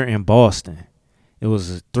Murder in Boston. It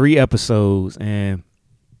was 3 episodes, and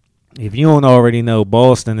if you don't already know,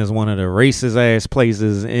 Boston is one of the racist ass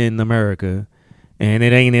places in America, and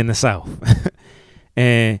it ain't in the South.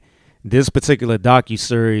 And this particular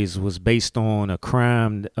docuseries was based on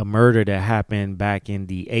a murder that happened back in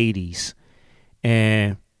the 80s.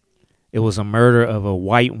 And it was a murder of a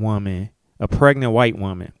white woman, a pregnant white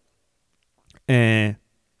woman. And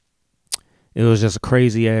it was just a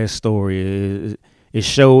crazy ass story. It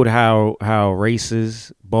showed how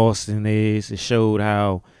racist Boston is. It showed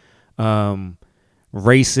how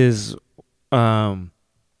racist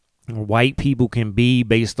white people can be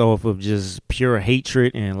based off of just pure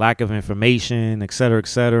hatred and lack of information, et cetera, et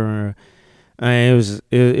cetera. And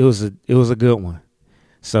it was a good one.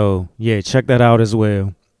 So yeah, check that out as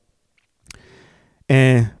well.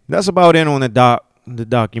 And that's about it on the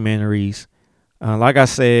documentaries. Like I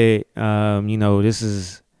said, this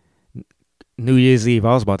is New Year's Eve.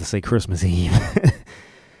 I was about to say Christmas Eve.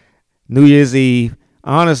 New Year's Eve.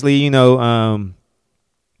 Honestly,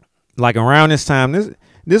 like around this time, this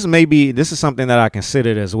is something that I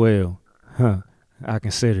considered as well. I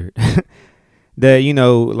considered that,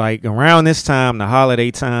 like around this time, the holiday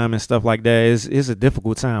time and stuff like that is a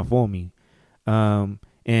difficult time for me. And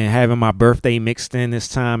having my birthday mixed in this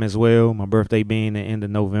time as well, my birthday being the end of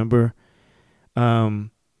November. The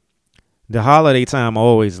holiday time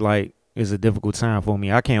always is a difficult time for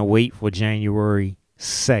me. I can't wait for January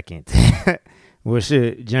 2nd. Well,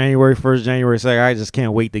 shit, January 1st, January 2nd, I just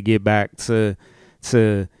can't wait to get back to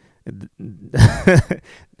the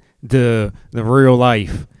real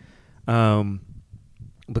life.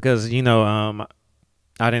 Because, I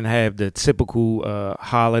didn't have the typical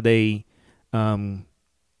holiday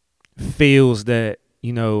feels that,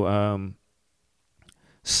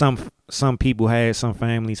 some people had, some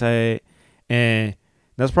families had. And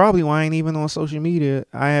that's probably why I ain't even on social media.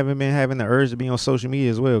 I haven't been having the urge to be on social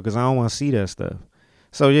media as well, because I don't want to see that stuff.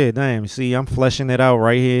 So yeah, damn, see, I'm fleshing it out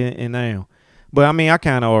right here and now. But I mean, I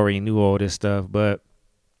kind of already knew all this stuff, but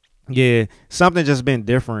yeah, something just been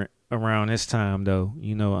different around this time though.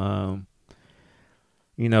 Even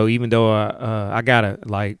though I gotta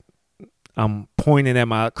I'm pointing at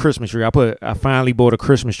my Christmas tree. I finally bought a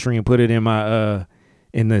Christmas tree and put it in my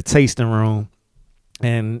in the tasting room,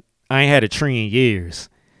 and I ain't had a tree in years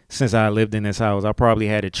since I lived in this house. I probably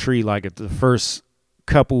had a tree like at the first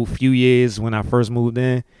few years when I first moved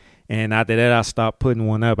in. And after that, I stopped putting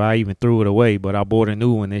one up. I even threw it away, but I bought a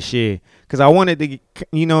new one this year. Because I wanted to,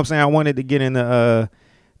 you know what I'm saying? I wanted to get in the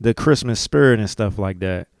Christmas spirit and stuff like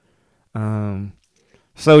that.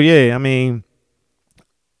 So, yeah, I mean,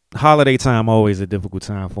 holiday time always a difficult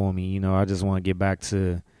time for me. You know, I just want to get back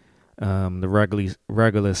to the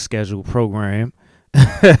regular scheduled program.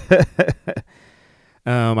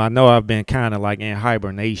 I know I've been kind of like in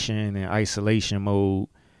hibernation and isolation mode,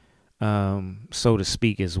 so to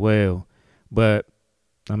speak, as well. But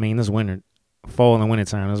I mean, this fall and winter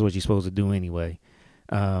time, that's what you're supposed to do anyway.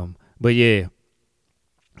 But yeah,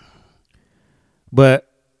 but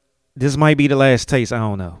this might be the last taste. I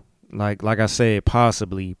don't know. Like I said,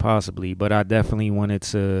 possibly, but I definitely wanted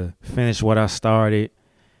to finish what I started.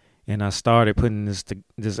 And I started putting this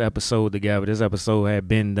episode together. This episode had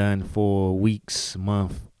been done for weeks, a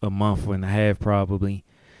month and a half probably.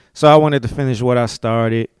 So I wanted to finish what I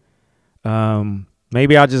started.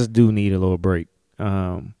 Maybe I just do need a little break.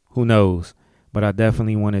 Who knows? But I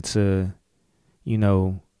definitely wanted to, you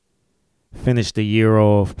know, finish the year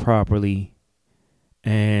off properly.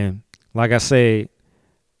 And like I said,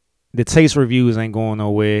 the taste reviews ain't going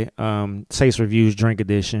nowhere. Taste reviews, drink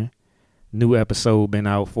edition. New episode been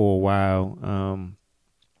out for a while.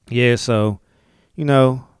 Yeah, so, you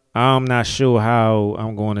know, I'm not sure how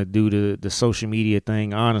I'm going to do the social media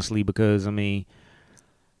thing, honestly, because, I mean,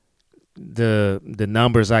 the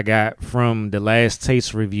numbers I got from the last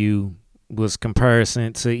taste review was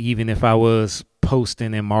comparison to even if I was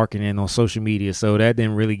posting and marketing on social media. So that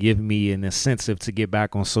didn't really give me an incentive to get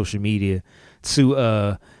back on social media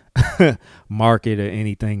to market or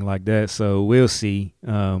anything like that. So we'll see.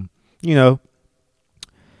 You know,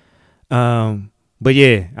 but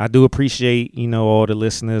yeah, I do appreciate, you know, all the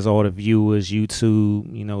listeners, all the viewers,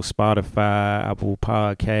 YouTube, you know, Spotify, Apple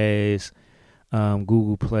Podcasts,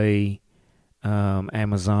 Google Play,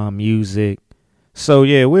 Amazon Music. So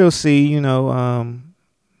yeah, we'll see, you know,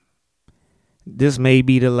 this may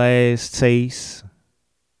be the last taste,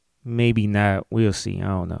 maybe not. We'll see. I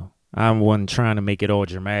don't know. I wasn't trying to make it all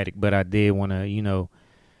dramatic, but I did want to, you know,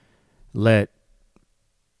 let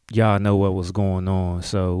y'all know what was going on.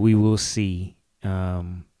 So we will see. Like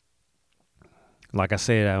I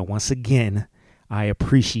said, once again, I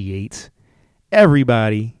appreciate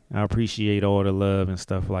everybody. I appreciate all the love and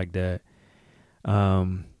stuff like that.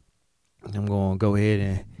 I'm going to go ahead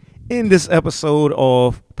and end this episode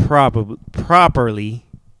off properly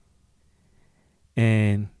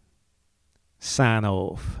and sign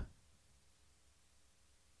off.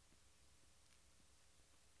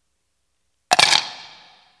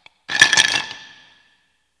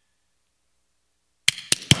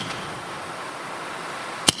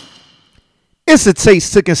 It's a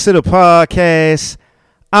Taste to Consider podcast.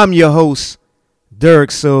 I'm your host, Derek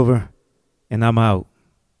Silver, and I'm out.